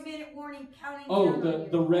 5-minute warning counting Oh, down on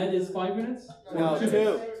the you. red is 5 minutes? No, Or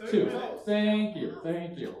 2. 2. Thank you.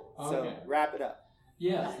 Okay. So wrap it up.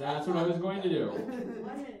 Yes, that's what I was going to do.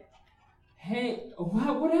 1 minute. Hey,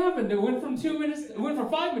 what happened? It went from 2 minutes. It went from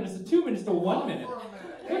 5 minutes to 2 minutes to 1 minute. What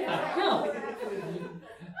the hell?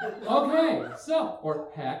 Okay,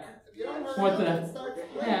 so heck. What the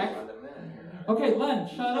heck? Okay, Len,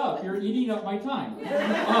 shut up. You're eating up my time.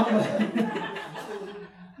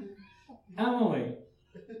 Emily.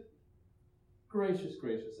 Gracious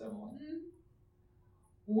Emily.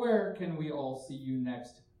 Where can we all see you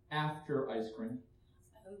next after ice cream?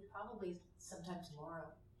 Probably sometime tomorrow.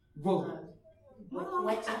 Well,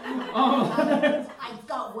 What time? Oh. I've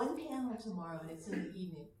got one panel tomorrow, and it's in the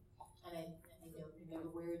evening. And I don't remember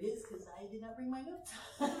where it is because I did not bring my notes.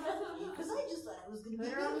 Because I just thought I was going to be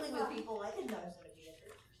dealing with people. I didn't know I was going to be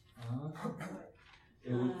there.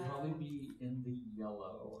 It would probably be in the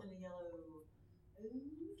yellow. In the yellow.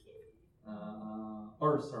 Okay.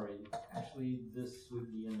 Or sorry, actually, this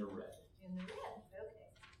would be in the red. In the red.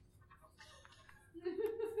 Okay.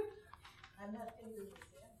 I'm not figuring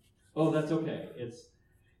this out. Oh, that's okay.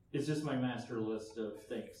 It's just my master list of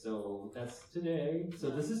things. So that's today. So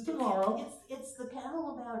this is tomorrow. It's the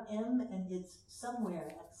panel about M, and it's somewhere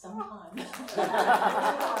at some time.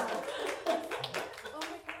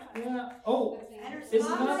 Yeah. Oh, it's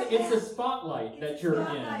not. It's a spotlight that you're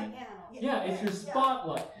in. Yeah, it's your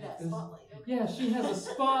spotlight. Yeah, spotlight. Yeah, she has a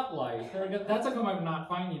spotlight. There we go. That's how come I'm not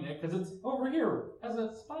finding it, because it's over here as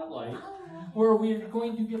a spotlight, where we're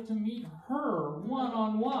going to get to meet her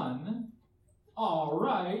one-on-one. All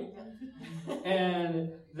right.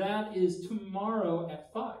 And that is tomorrow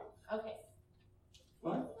at 5. Okay.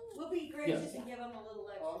 5? We'll be gracious Yes. and give them a little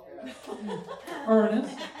extra.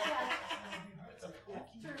 Ernest,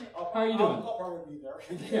 how are you doing? I'll probably be there.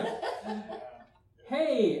 Yeah.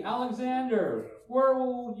 Hey, Alexander, where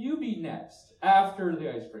will you be next after the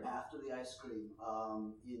ice cream? After the ice cream,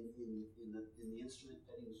 in the instrument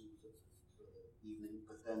petting zoo for the evening,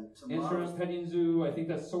 but then tomorrow. Instrument petting zoo, I think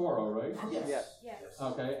that's Saguaro, right? Yes. Yes.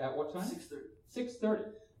 Okay, at what time? 6:30.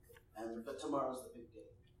 6:30. But tomorrow's the big day.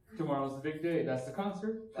 Tomorrow's the big day. That's the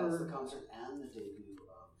concert? That's the concert and the debut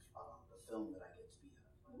of the film that I get to be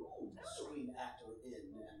a screen actor in,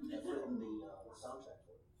 and I've written the soundtrack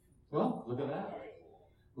for it. Well, look at that.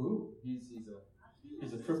 Ooh, he's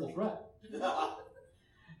a triple threat.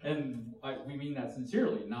 And we mean that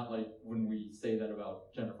sincerely, not like when we say that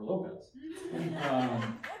about Jennifer Lopez.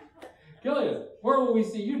 Gilead, where will we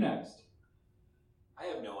see you next? I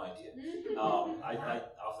have no idea. I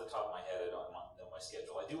off the top of my head, I don't know my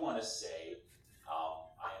schedule. I do want to say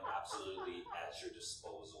I am absolutely at your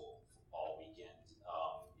disposal all weekend.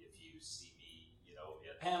 If you see me, in a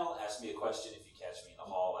panel, ask me a question. If you catch me in the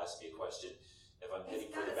hall, ask me a question. If I'm heading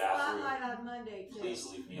for the bathroom, Spotlight on Monday too. please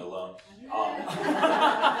leave me alone.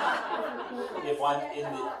 If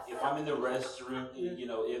I'm in the restroom,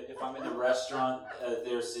 if I'm in the restaurant,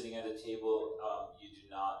 there sitting at a table, you do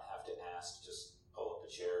not have to ask. Just pull up a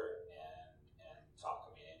chair and talk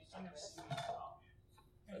to me anytime you see me.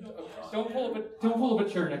 Don't pull up a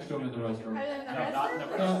chair next to him in the restaurant. No, not in the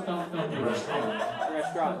restaurant. Don't do that.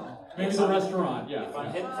 Restaurant. Maybe the restaurant, yeah. If I'm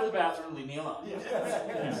yeah. heading for the bathroom, leave me alone. Yeah.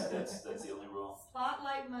 That's the only rule.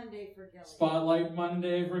 Spotlight Monday for Gilead. Spotlight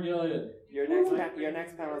Monday for Gilead. Your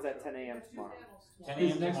next panel is at 10 a.m. tomorrow. 10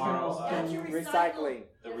 a.m. tomorrow. Recycling.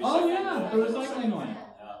 Oh yeah, the recycling one.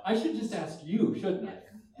 I should just ask you, shouldn't I?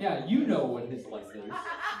 Yeah, you know what his life is.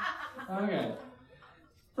 Okay.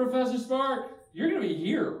 Professor Spark, you're going to be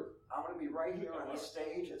here. I'm going to be right here on the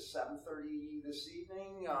stage at 7:30 this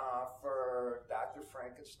evening for Dr.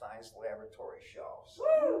 Frankenstein's laboratory show. So,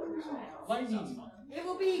 Lightning. It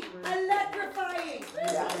will be electrifying.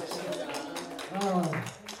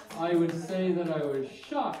 I would say that I was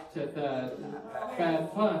shocked at that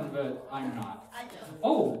bad pun, but I'm not.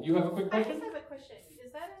 Oh, you have a quick I question? just have a question.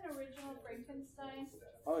 Is that an original Frankenstein?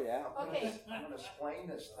 Oh, yeah. Okay. I'm going to explain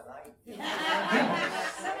this tonight.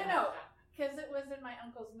 No. Because it was in my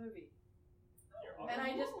uncle's movie. And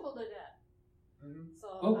I just pulled it in. Mm-hmm.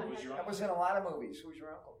 So That was in a lot of movies. Who's your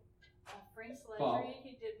uncle? Frank Bob. Sledgery,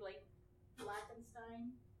 he did like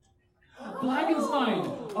Blackenstein.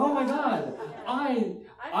 Blackenstein! Oh my god!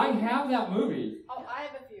 I have that movie. Oh, I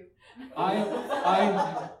have a few.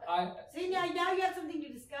 I See, now you have something to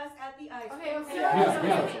discuss at the ice. Okay.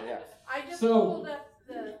 Yeah. I just So- pulled up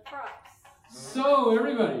the props. So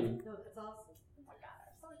everybody, No, that's awesome. Oh my god,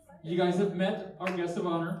 I'm so excited. you guys have met our guest of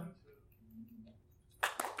honor.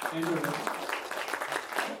 And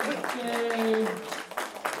yay!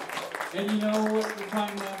 And you know what the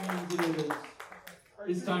time that means it is.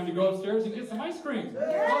 It's time to go upstairs and get some ice cream. Go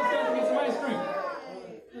upstairs and get some ice cream.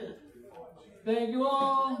 Thank you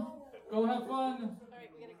all. Go have fun.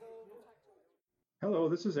 Hello,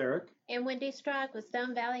 this is Eric. And Wendy Strock with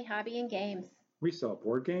Stone Valley Hobby and Games. We sell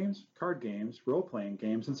board games, card games, role-playing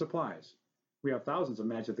games, and supplies. We have thousands of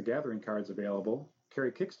Magic the Gathering cards available,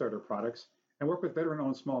 carry Kickstarter products, and work with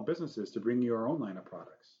veteran-owned small businesses to bring you our own line of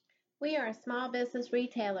products. We are a small business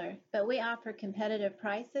retailer, but we offer competitive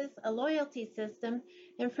prices, a loyalty system,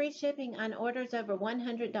 and free shipping on orders over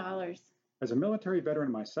 $100. As a military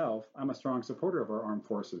veteran myself, I'm a strong supporter of our armed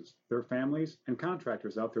forces, their families, and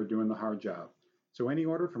contractors out there doing the hard job. So any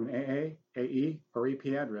order from an AA, AE, or EP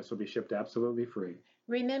address will be shipped absolutely free.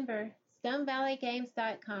 Remember,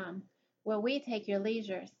 StoneValleyGames.com, where we take your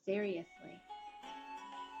leisure seriously.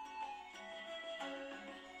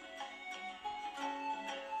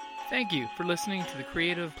 Thank you for listening to the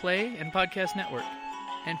Creative Play and Podcast Network.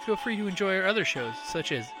 And feel free to enjoy our other shows,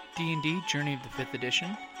 such as D&D Journey of the 5th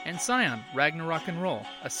Edition and Scion Ragnarok and Roll,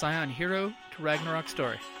 a Scion hero to Ragnarok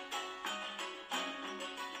story.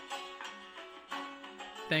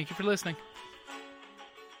 Thank you for listening.